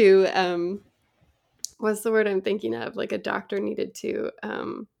what's the word I'm thinking of? Like, a doctor needed to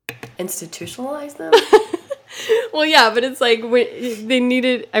institutionalize them. Well, yeah, but it's like they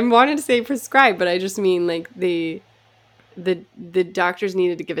needed, I wanted to say prescribe, but I just mean like the doctors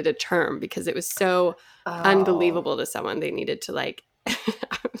needed to give it a term because it was so unbelievable to someone. They needed to, like,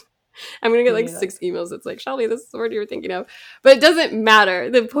 I'm going to get like 6 emails that's like, Shelby, this is the word you were thinking of. But it doesn't matter.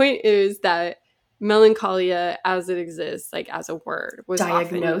 The point is that melancholia as it exists, like as a word, was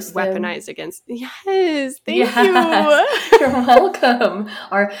often weaponized against. Yes, thank you. You're welcome.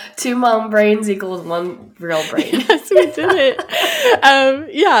 Our 2 mom brains equals 1 real brain. Yes, we did it.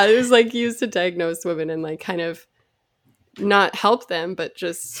 Yeah, it was like used to diagnose women and like kind of not help them, but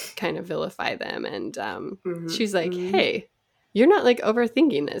just kind of vilify them. And she's like, hey, you're not like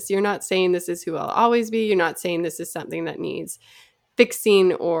overthinking this. You're not saying this is who I'll always be. You're not saying this is something that needs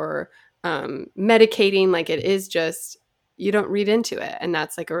fixing or medicating. Like, it is just, you don't read into it. And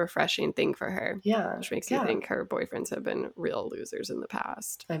that's like a refreshing thing for her. Yeah. Which makes me think her boyfriends have been real losers in the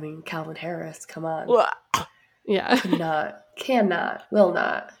past. I mean, Calvin Harris, come on. Yeah. Cannot, will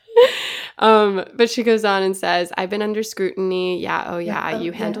not. But she goes on and says, I've been under scrutiny. Yeah. Oh yeah.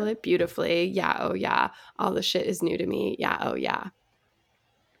 You handle it beautifully. Yeah. Oh yeah. All the shit is new to me. Yeah. Oh yeah.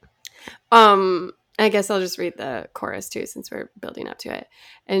 I guess I'll just read the chorus too, since we're building up to it.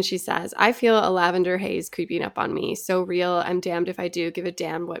 And she says, I feel a lavender haze creeping up on me. So real. I'm damned if I do give a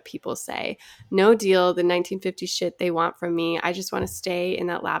damn what people say. No deal. The 1950s shit they want from me. I just want to stay in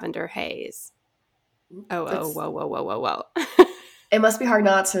that lavender haze. Whoa. It must be hard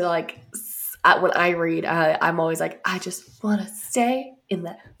not to, like, when I read, I'm always like, I just want to stay in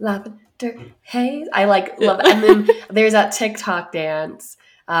that lavender haze. I, like, love it. And then there's that TikTok dance.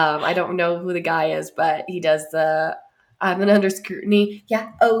 I don't know who the guy is, but he does the, I've been under scrutiny.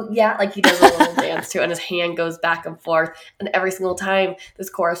 Yeah. Oh, yeah. Like, he does a little dance too, and his hand goes back and forth. And every single time this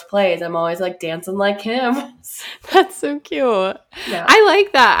chorus plays, I'm always, like, dancing like him. That's so cute. Yeah. I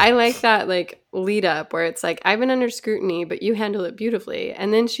like that, like, lead up where it's like, I've been under scrutiny, but you handle it beautifully.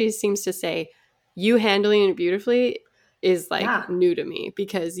 And then she seems to say, you handling it beautifully is, like, new to me,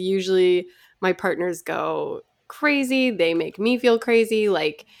 because usually my partners go crazy. They make me feel crazy.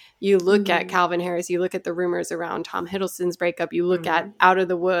 Like, you look at Calvin Harris, you look at the rumors around Tom Hiddleston's breakup, you look at Out of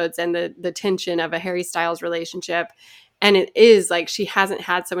the Woods and the tension of a Harry Styles relationship. And it is like, she hasn't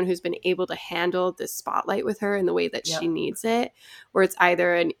had someone who's been able to handle the spotlight with her in the way that she needs it, where it's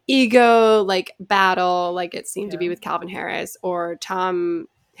either an ego, like, battle, like it seemed to be with Calvin Harris, or Tom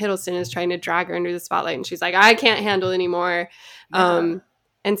Hiddleston is trying to drag her under the spotlight and she's like, I can't handle anymore. And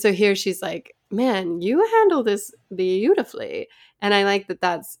so here she's like, man, you handle this beautifully. And I like that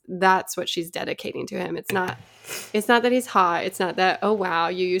that's what she's dedicating to him. It's not that he's hot. It's not that, oh, wow,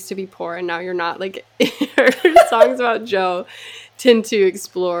 you used to be poor and now you're not. Like, her songs about Joe tend to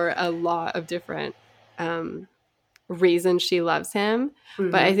explore a lot of different reason she loves him.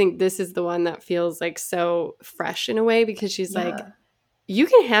 Mm-hmm. But I think this is the one that feels like so fresh in a way because she's like, you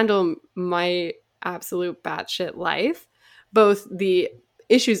can handle my absolute batshit life, both the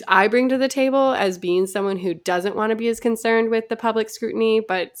issues I bring to the table as being someone who doesn't want to be as concerned with the public scrutiny,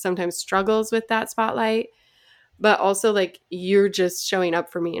 but sometimes struggles with that spotlight. But also, like, you're just showing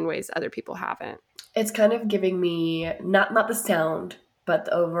up for me in ways other people haven't. It's kind of giving me, not the sound, but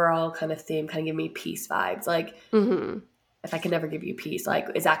the overall kind of theme, kind of giving me peace vibes. Like, if I can never give you peace, like,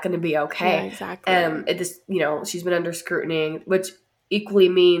 is that going to be okay? Yeah, exactly. It just, she's been under scrutiny, which equally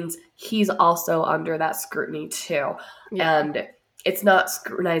means he's also under that scrutiny too. Yeah. And it's not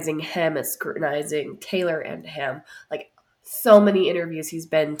scrutinizing him, it's scrutinizing Taylor and him. Like, so many interviews he's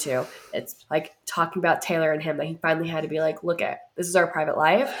been to, it's like talking about Taylor and him that he finally had to be like, look this is our private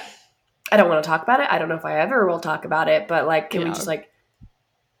life. I don't want to talk about it. I don't know if I ever will talk about it, but like, can we just like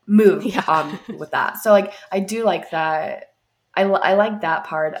move on with that? So like, I do like that. I like that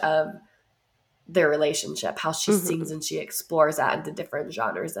part of their relationship, how she sings and she explores that into different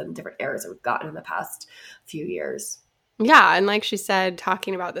genres and different eras that we've gotten in the past few years. Yeah, and like she said,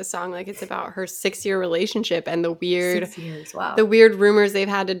 talking about this song, like it's about her 6-year relationship and the weird 6 years, wow. The weird rumors they've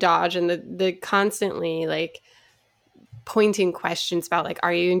had to dodge and the constantly like pointing questions about like,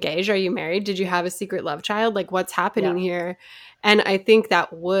 are you engaged? Are you married? Did you have a secret love child? Like what's happening here? And I think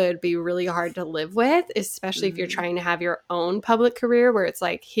that would be really hard to live with, especially if you're trying to have your own public career where it's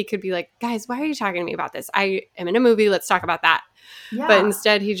like, he could be like, guys, why are you talking to me about this? I am in a movie. Let's talk about that. Yeah. But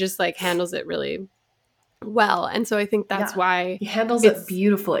instead he just like handles it really well. And so I think that's why he handles it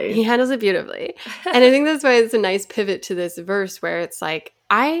beautifully. He handles it beautifully. And I think that's why it's a nice pivot to this verse where it's like,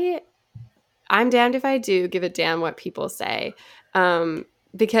 I'm damned if I do give a damn what people say.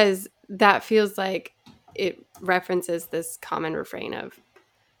 Because that feels like it references this common refrain of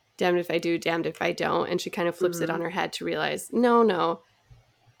damned if I do, damned if I don't. And she kind of flips it on her head to realize, no,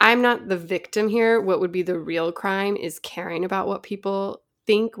 I'm not the victim here. What would be the real crime is caring about what people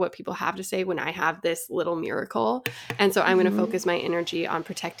think, what people have to say when I have this little miracle. And so I'm going to focus my energy on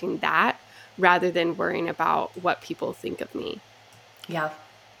protecting that rather than worrying about what people think of me. Yeah.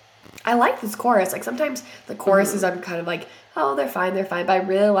 I like this chorus. Like sometimes the choruses I'm kind of like, oh, they're fine. But I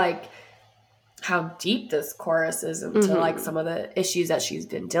really like how deep this chorus is into like some of the issues that she's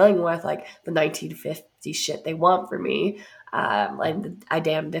been dealing with, like the 1950s shit they want for me. And I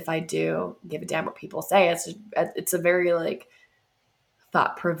damned if I do give a damn what people say. It's a very like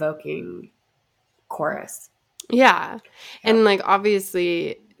thought-provoking chorus. Yeah. And like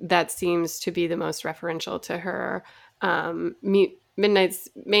obviously that seems to be the most referential to her Midnight's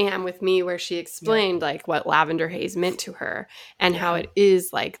Mayhem with Me, where she explained like what Lavender Haze meant to her and how it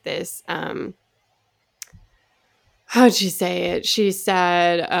is like this how'd she say it? She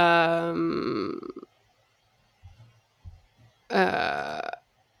said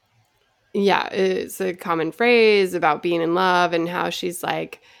it's a common phrase about being in love and how she's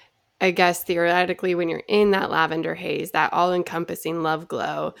like, I guess theoretically when you're in that lavender haze, that all-encompassing love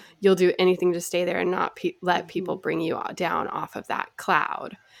glow, you'll do anything to stay there and not let people bring you down off of that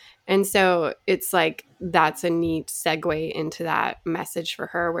cloud. And so it's like that's a neat segue into that message for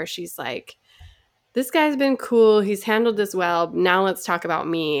her where she's like, this guy's been cool. He's handled this well. Now let's talk about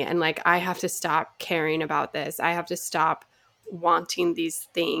me. And like, I have to stop caring about this. I have to stop wanting these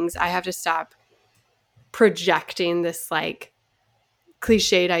things. I have to stop projecting this like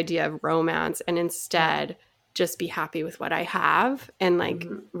cliched idea of romance and instead just be happy with what I have and like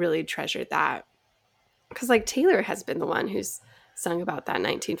really treasure that. Because like Taylor has been the one who's sung about that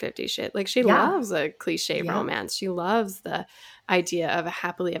 1950s shit. Like she loves a cliche romance. She loves the idea of a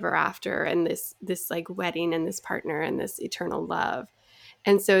happily ever after and this like wedding and this partner and this eternal love.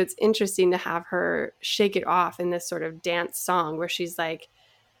 And so it's interesting to have her shake it off in this sort of dance song where she's like,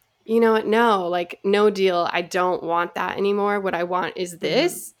 you know what? No, like no deal. I don't want that anymore. What I want is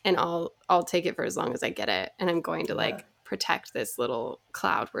this, and I'll take it for as long as I get it. And I'm going to like protect this little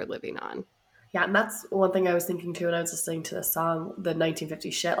cloud we're living on. Yeah, and that's one thing I was thinking too when I was listening to the song, the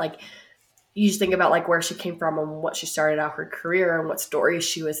 1950s shit. Like, you just think about like where she came from and what she started out her career and what stories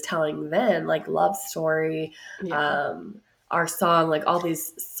she was telling then, like Love Story, Our Song, like all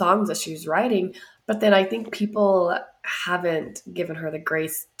these songs that she was writing. But then I think people haven't given her the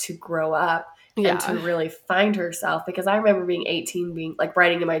grace to grow up and to really find herself. Because I remember being 18, being like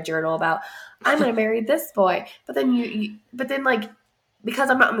writing in my journal about, I'm going to marry this boy. But then but then like, because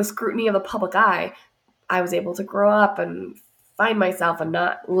I'm not in the scrutiny of the public eye, I was able to grow up and find myself and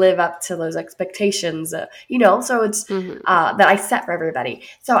not live up to those expectations, so it's that I set for everybody.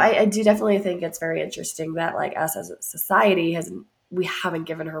 So I do definitely think it's very interesting that like us as a society has we haven't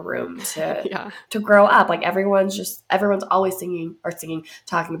given her room to grow up. Like everyone's always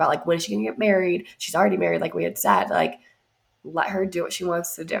talking about like, when is she gonna get married? She's already married, like we had said. Like, let her do what she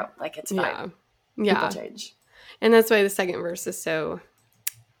wants to do. Like, it's fine. People change. And that's why the second verse is so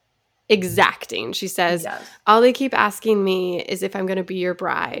exacting. She says, all they keep asking me is if I'm going to be your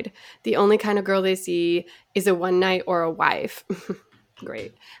bride. The only kind of girl they see is a one night or a wife.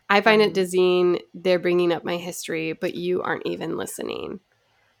 Great. I find it dizzying. They're bringing up my history, but you aren't even listening.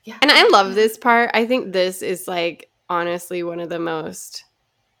 Yeah. And I love this part. I think this is like, honestly, one of the most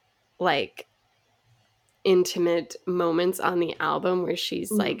like intimate moments on the album, where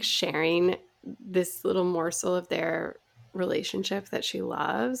she's like sharing this little morsel of their relationship that she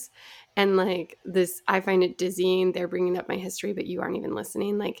loves. And like this, I find it dizzying. They're bringing up my history, but you aren't even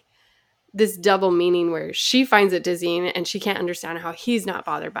listening. Like this double meaning where she finds it dizzying and she can't understand how he's not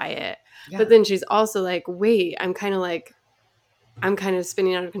bothered by it. Yeah. But then she's also like, wait, I'm kind of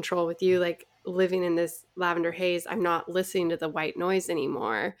spinning out of control with you, like living in this lavender haze. I'm not listening to the white noise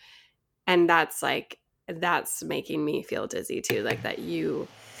anymore. And that's making me feel dizzy too. Like that you're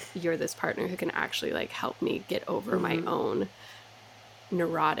this partner who can actually like help me get over my own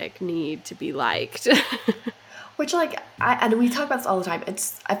neurotic need to be liked. Which, like, and we talk about this all the time.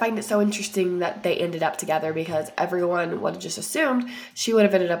 I find it so interesting that they ended up together, because everyone would have just assumed she would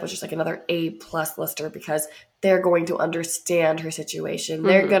have ended up with just like another A+ lister, because they're going to understand her situation.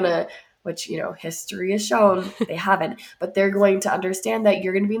 They're gonna, which, you know, history has shown they haven't, but they're going to understand that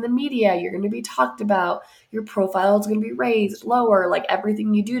you're going to be in the media, you're going to be talked about, your profile is going to be raised lower, like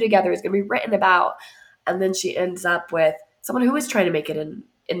everything you do together is going to be written about. And then she ends up with someone who is trying to make it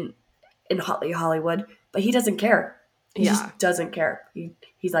in Hollywood, but he doesn't care. He just doesn't care.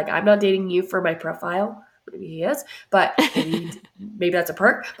 He's like, I'm not dating you for my profile. Maybe he is, but maybe that's a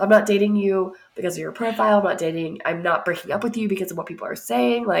perk. I'm not dating you because of your profile. I'm not breaking up with you because of what people are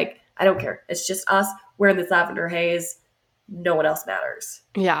saying. Like, I don't care. It's just us. We're in this lavender haze. No one else matters.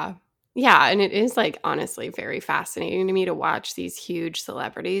 Yeah. Yeah. And it is like, honestly, very fascinating to me to watch these huge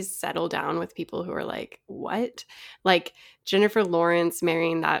celebrities settle down with people who are like, what? Like Jennifer Lawrence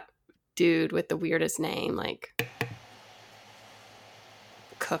marrying that dude with the weirdest name, like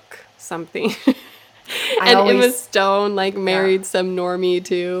Cook something. And Emma Stone like married some normie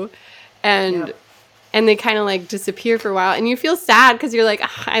too. And they kind of like disappear for a while, and you feel sad because you're like,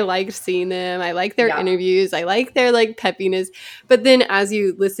 I liked seeing them. I like their interviews. I like their like peppiness. But then as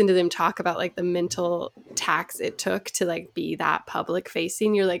you listen to them talk about like the mental tax it took to like be that public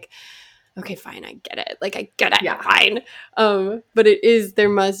facing, you're like, okay, fine, I get it. Like, I get it, fine. But there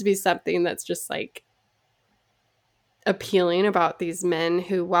must be something that's just like appealing about these men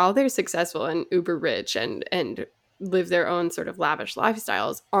who, while they're successful and uber rich and live their own sort of lavish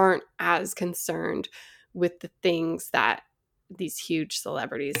lifestyles, aren't as concerned with the things that these huge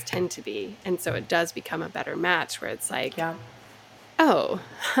celebrities tend to be. And so it does become a better match where it's like, oh,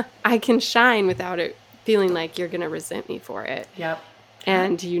 I can shine without it feeling like you're going to resent me for it. Yep.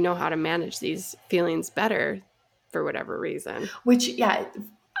 And you know how to manage these feelings better for whatever reason. Which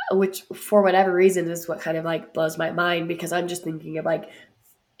For whatever reason is what kind of like blows my mind, because I'm just thinking of like,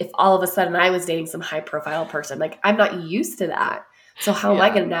 if all of a sudden I was dating some high profile person, like I'm not used to that. So how am I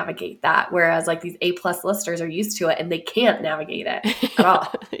going to navigate that? Whereas like these A+ listers are used to it and they can't navigate it at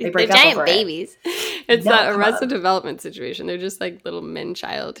all. They break up giant over babies. It's that Arrested Development situation. They're just like little men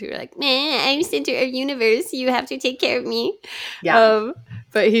child who are like, man, I'm center of universe. You have to take care of me. Yeah.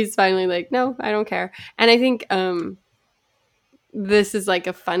 But he's finally like, no, I don't care. And I think this is like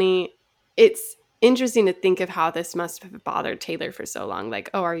it's interesting to think of how this must have bothered Taylor for so long. Like,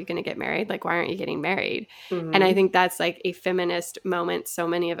 oh, are you going to get married? Like, why aren't you getting married? Mm-hmm. And I think that's like a feminist moment so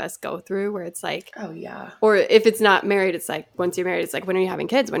many of us go through, where it's like, oh yeah. Or if it's not married, it's like, once you're married, it's like, when are you having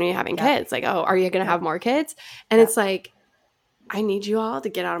kids? When are you having kids? Like, oh, are you going to have more kids? And it's like, I need you all to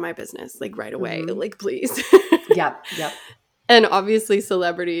get out of my business, like right away. Mm-hmm. Like, please. Yep. And obviously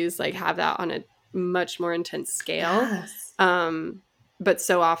celebrities like have that on a much more intense scale. Yes. But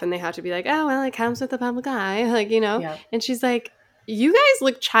so often they have to be like, oh, well, it comes with the public eye. Like, you know, And she's like, you guys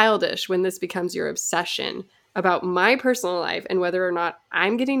look childish when this becomes your obsession about my personal life and whether or not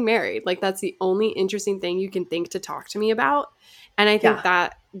I'm getting married. Like, that's the only interesting thing you can think to talk to me about. And I think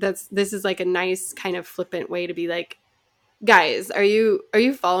this is like a nice kind of flippant way to be like, guys, are you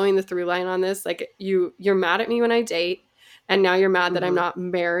following the through line on this? Like, you're mad at me when I date, and now you're mad that I'm not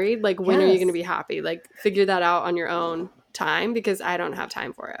married. Like, when are you going to be happy? Like, figure that out on your own time, because I don't have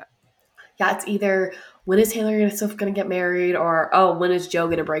time for it. Yeah, it's either when is Taylor going to get married, or when is Joe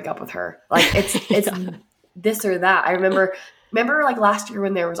going to break up with her? Like, it's this or that. I remember remember like last year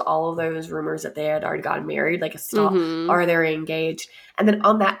when there was all of those rumors that they had already gotten married, like a stop, or they're engaged. And then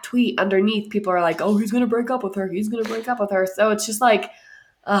on that tweet underneath, people are like, oh, he's going to break up with her. He's going to break up with her. So it's just like,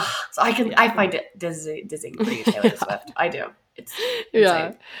 so I find it dizzying for you, Taylor Swift. I do. It's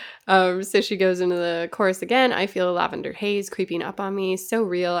insane. So she goes into the chorus again. I feel a lavender haze creeping up on me. So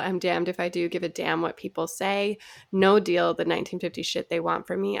real. I'm damned if I do give a damn what people say. No deal. The 1950 shit they want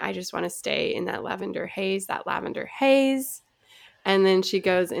from me. I just want to stay in that lavender haze. And then she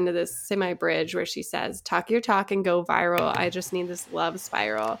goes into this semi-bridge where she says, talk your talk and go viral. I just need this love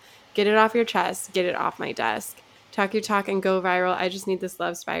spiral. Get it off your chest. Get it off my desk. Talk your talk and go viral. I just need this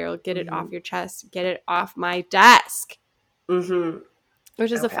love spiral. Get it off your chest. Get it off my desk.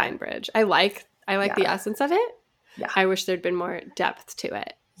 Which is a fine bridge. I like the essence of it. Yeah. I wish there'd been more depth to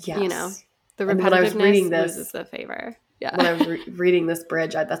it. Yes. You know, the repetitiveness loses the favor. Yeah. When I was reading this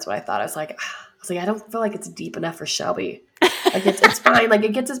bridge, that's what I thought. I was like, I don't feel like it's deep enough for Shelby. Like it's fine. Like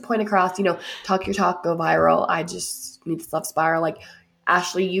it gets his point across, you know, talk your talk, go viral. I just need this love spiral. Like,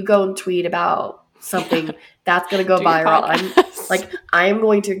 Ashley, you go and tweet about something that's going to go viral. I'm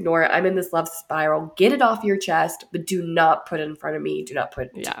going to ignore it. I'm in this love spiral. Get it off your chest, but do not put it in front of me. Do not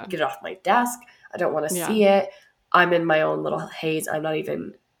get it off my desk. I don't want to see it. I'm in my own little haze. I'm not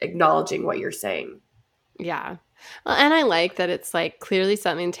even acknowledging what you're saying. Yeah. Well, and I like that it's like clearly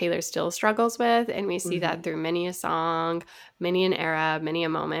something Taylor still struggles with. And we see that through many a song, many an era, many a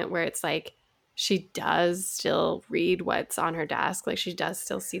moment where it's like she does still read what's on her desk. Like she does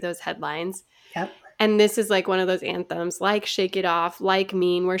still see those headlines. Yep. And this is like one of those anthems like Shake It Off, like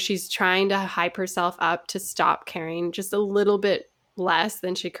Mean, where she's trying to hype herself up to stop caring just a little bit less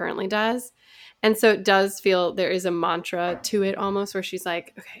than she currently does. And so it does feel there is a mantra to it almost where she's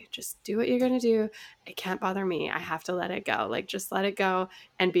like, okay, just do what you're going to do. It can't bother me. I have to let it go. Like just let it go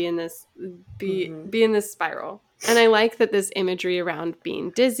and be in this spiral. And I like that this imagery around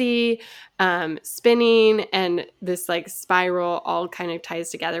being dizzy, spinning, and this like spiral all kind of ties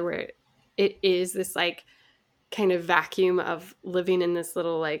together where it is this like kind of vacuum of living in this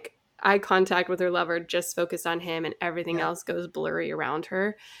little like eye contact with her lover, just focused on him, and everything else goes blurry around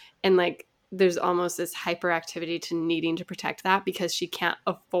her. And like there's almost this hyperactivity to needing to protect that because she can't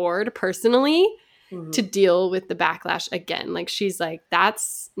afford personally to deal with the backlash again. Like she's like,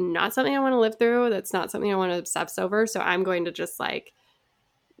 that's not something I want to live through. That's not something I want to obsess over. So I'm going to just like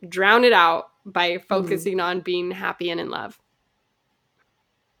drown it out by focusing on being happy and in love.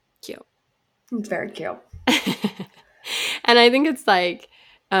 Cute. It's very cute. And I think it's like,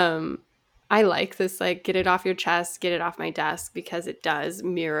 I like this, like, get it off your chest, get it off my desk, because it does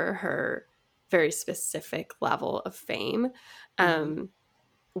mirror her very specific level of fame,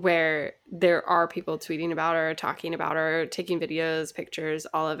 where there are people tweeting about her, talking about her, taking videos, pictures,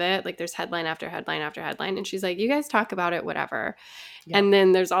 all of it. Like there's headline after headline after headline. And she's like, you guys talk about it, whatever. Yeah. And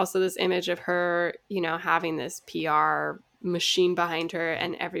then there's also this image of her, you know, having this PR machine behind her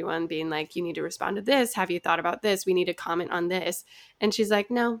and everyone being like, you need to respond to this. Have you thought about this? We need to comment on this. And she's like,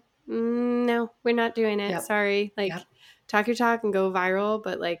 no, we're not doing it. Yep. Sorry. Like talk your talk and go viral.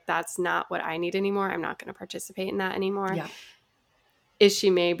 But like, that's not what I need anymore. I'm not going to participate in that anymore. Yeah. Is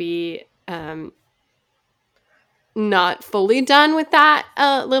she maybe not fully done with that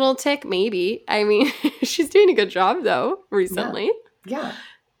little tick? Maybe. I mean, she's doing a good job though recently. Yeah.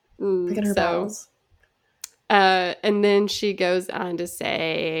 Picking her battles. And then she goes on to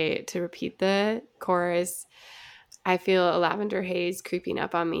say, to repeat the chorus, I feel a lavender haze creeping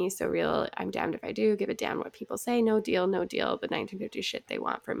up on me. So real. I'm damned if I do. Give a damn what people say. No deal. The 1950 shit they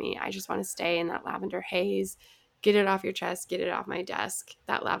want from me. I just want to stay in that lavender haze. Get it off your chest. Get it off my desk.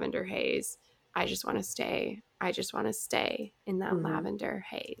 That lavender haze. I just want to stay. I just want to stay in that lavender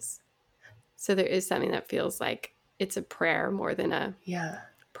haze. So there is something that feels like it's a prayer more than a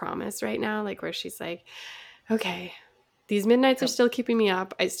promise right now. Like where she's like, okay, these midnights are still keeping me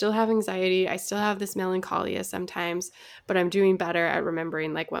up. I still have anxiety. I still have this melancholia sometimes, but I'm doing better at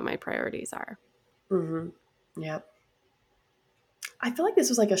remembering like what my priorities are. Yep. I feel like this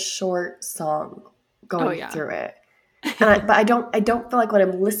was like a short song going through it. And but I don't feel like when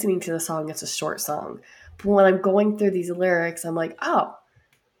I'm listening to the song, it's a short song. But when I'm going through these lyrics, I'm like, oh.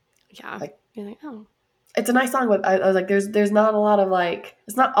 Yeah. Like, you're like, oh. It's a nice song, but I was like, there's not a lot of like,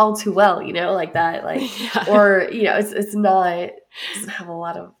 it's not all too well, you know, like that, like, or, you know, it's not, it doesn't have a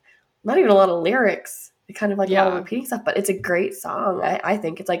lot of, not even a lot of lyrics. It kind of like a lot of repeating stuff, but it's a great song. I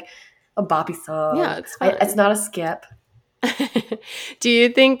think it's like a boppy song. Yeah, it's not a skip. Do you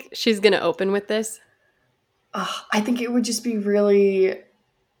think she's going to open with this? I think it would just be really,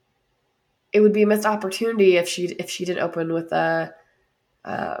 it would be a missed opportunity if she did open with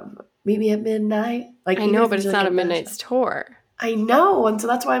Meet Me at Midnight. Like I know, but it's not a Midnight's tour. I know. And so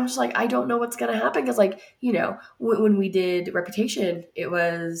that's why I'm just like, I don't know what's going to happen. Because, like, you know, when we did Reputation, it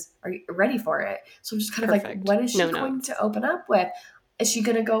was, are you ready for it? So I'm just kind of like, what is she going to open up with? Is she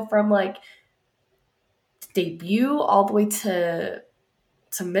going to go from, like, debut all the way to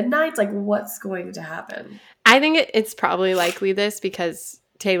Midnight? Like, what's going to happen? I think it's probably likely this because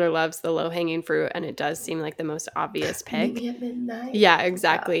Taylor loves the low-hanging fruit, and it does seem like the most obvious pick. Maybe at Midnight. Yeah,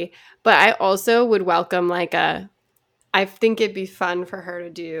 exactly. Yeah. But I also would welcome, like, I think it'd be fun for her to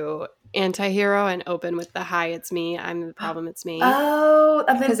do Anti-Hero and open with the "Hi, it's me. I'm the problem. It's me." Oh,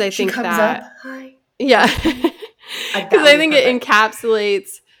 and then she comes up. Hi. Yeah, because I think it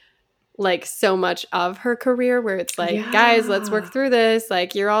encapsulates like so much of her career, where it's like, guys, let's work through this.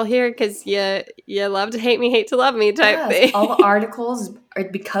 Like, you're all here because you love to hate me, hate to love me type thing. All the articles are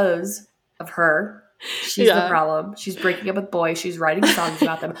because of her. She's the problem. She's breaking up with boys. She's writing songs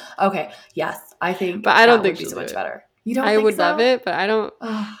about them. Okay, yes, I think, but I don't think she's so much better. You don't? I think would so? love it, but I don't.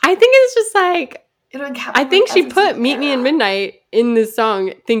 I think it's just like I think she put "Meet Me in Midnight" in this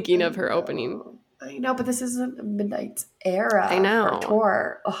song, thinking of her opening. I know, but this isn't Midnight's era. I know. Or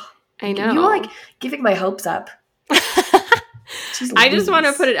tour. Ugh. I know. You're like giving my hopes up. I just want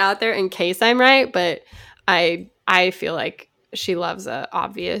to put it out there in case I'm right, but I feel like she loves a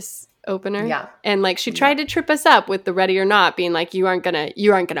obvious opener. Yeah. And like she tried to trip us up with the Ready or Not, being like, you aren't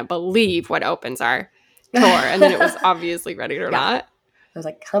gonna believe what opens our tour. And then it was obviously Ready or Not. I was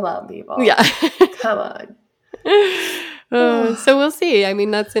like, come on, people. Yeah. Come on. So we'll see. I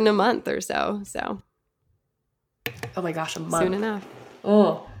mean, that's in a month or so. Oh my gosh, a month. Soon enough.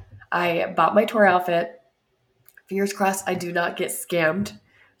 Oh. I bought my tour outfit. Fingers crossed I do not get scammed,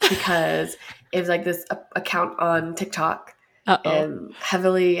 because it was like this account on TikTok and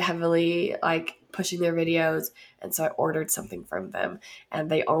heavily like pushing their videos. And so I ordered something from them,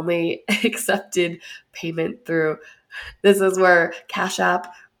 and they only accepted payment through, this is where Cash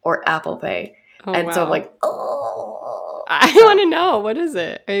App or Apple Pay. So I'm like, I want to know. What is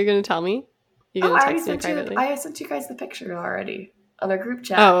it? Are you going to tell me? You going to text me privately? I sent you guys the picture already. On our group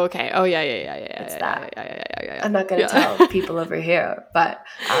chat. Oh, okay. Oh, yeah. It's that. Yeah. I'm not going to tell people over here, but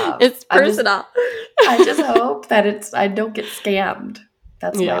it's personal. I just hope that I don't get scammed.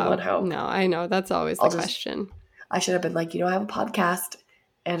 That's my one hope. No, I know. That's always the question. I should have been like, I have a podcast,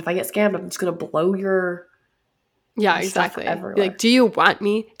 and if I get scammed, I'm just going to blow your exactly. Everywhere. Like, do you want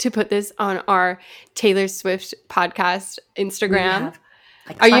me to put this on our Taylor Swift podcast Instagram?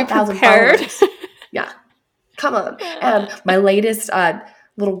 Are you prepared? Yeah. Come on. And my latest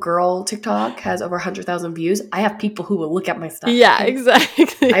little girl TikTok has over 100,000 views. I have people who will look at my stuff. Yeah,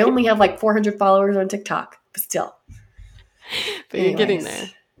 exactly. I only have like 400 followers on TikTok, but still. But you're getting there.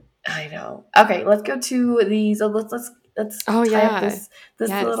 I know. Okay, let's go to these. Let's tie up this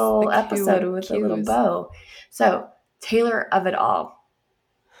little episode with a little bow. So, Taylor of it all.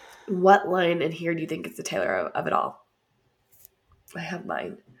 What line in here do you think is the Taylor of it all? I have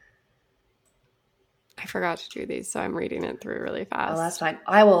mine. I forgot to do these, so I'm reading it through really fast. Oh, that's fine.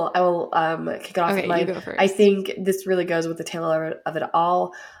 I will kick it off with mine. You go first. I think this really goes with the Taylor of it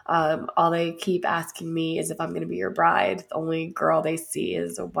all. All they keep asking me is if I'm going to be your bride. The only girl they see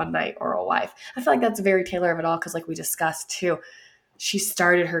is a one night or a wife. I feel like that's very Taylor of it all, because like we discussed too, she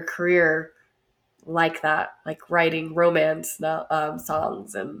started her career like that, like writing romance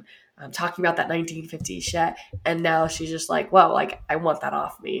songs and talking about that 1950s shit, and now she's just like, well, like I want that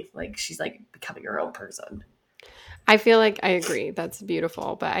off me. Like she's like becoming her own person. I feel like I agree. That's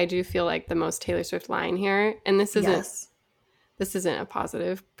beautiful, but I do feel like the most Taylor Swift line here, and this isn't a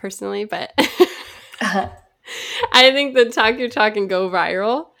positive personally, but I think the "Talk Your Talk and Go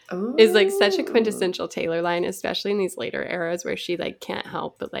Viral" is like such a quintessential Taylor line, especially in these later eras where she like can't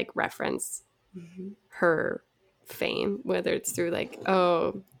help but like reference her fame, whether it's through like,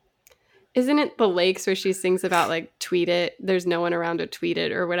 isn't it The Lakes where she sings about like tweet it, there's no one around to tweet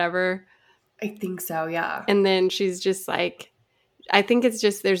it or whatever? I think so, yeah. And then she's just like, I think it's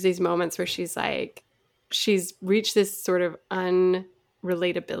just there's these moments where she's like, she's reached this sort of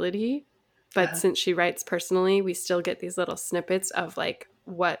unrelatability, but since she writes personally, we still get these little snippets of like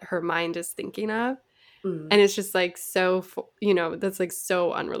what her mind is thinking of. And it's just like so, that's like so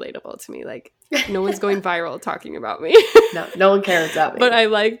unrelatable to me. Like no one's going viral talking about me. No one cares about me. But I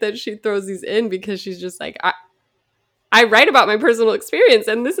like that she throws these in because she's just like, I write about my personal experience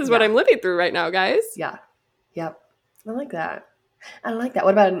and this is what I'm living through right now, guys. Yeah. Yep. I like that.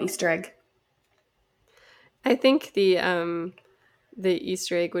 What about an Easter egg? I think the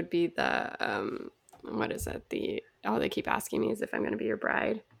Easter egg would be the, what is it? All they keep asking me is if I'm going to be your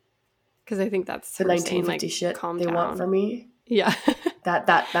bride. Because I think that's the 1950 shit calm they down. Want from me. Yeah.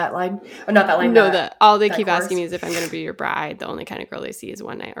 That line, or not that line. No, all they keep chorus. asking me is if I'm going to be your bride. The only kind of girl they see is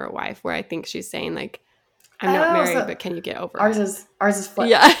one night or a wife. Where I think she's saying like, I'm not married, but can you get over ours it? Ours is flip.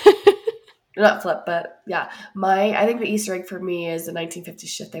 Yeah. Not flip, but yeah. I think the Easter egg for me is the 1950s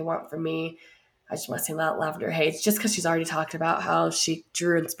shit they want from me. I just want to sing that Lavender Haze, just because she's already talked about how she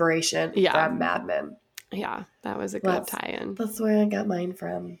drew inspiration from Mad Men. Yeah, that was a good tie-in. That's where I got mine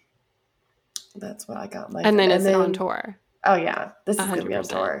from. That's what I got mine and from. Then it's on tour. Oh, yeah. This is going to be on 100%.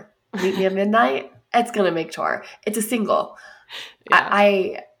 tour. Meet Me at Midnight. It's going to make tour. It's a single.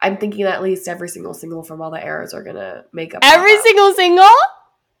 Yeah. I'm thinking at least every single from all the eras are going to make up. Every single single?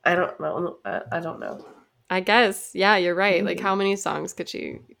 I don't know. I don't know. I guess. Yeah, you're right. Like, how many songs could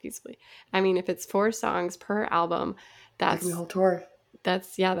she feasibly? I mean, if it's 4 songs per album, that's the whole tour.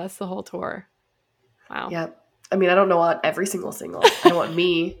 That's the whole tour. Wow. Yeah. I mean, I don't know on every single. I want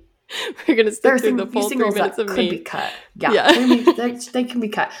me. We're gonna stick through the full 3 minutes of could me. Be cut. Yeah. They can be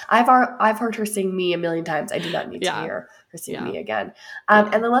cut. I've heard her sing Me a million times. I do not need to hear her sing Me again.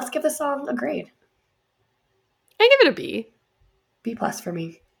 And then let's give the song a grade. I give it a B. B+ for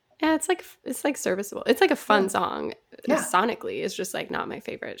me. Yeah, it's like serviceable. It's like a fun song. Yeah. Sonically, it's just like not my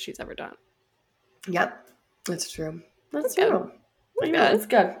favorite she's ever done. Yep, that's true. That's good. true. It's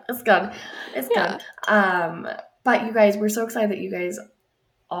good. It's good. But you guys, we're so excited that you guys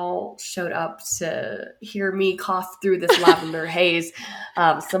all showed up to hear me cough through this lavender haze.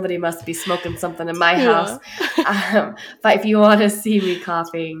 Somebody must be smoking something in my house. But if you want to see me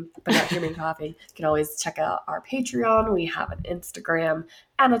coughing, but not hear me coughing, you can always check out our Patreon. We have an Instagram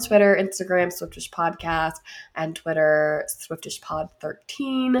and a Twitter. Instagram, Swiftish Podcast, and Twitter,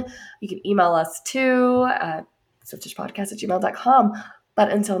 SwiftishPod13. You can email us too at swiftishpodcast@gmail.com.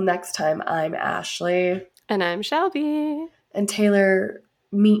 But until next time, I'm Ashley. And I'm Shelby. And Taylor,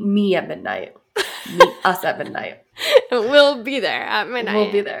 meet me at midnight. Meet us at midnight. We'll be there at midnight.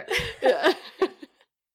 We'll be there.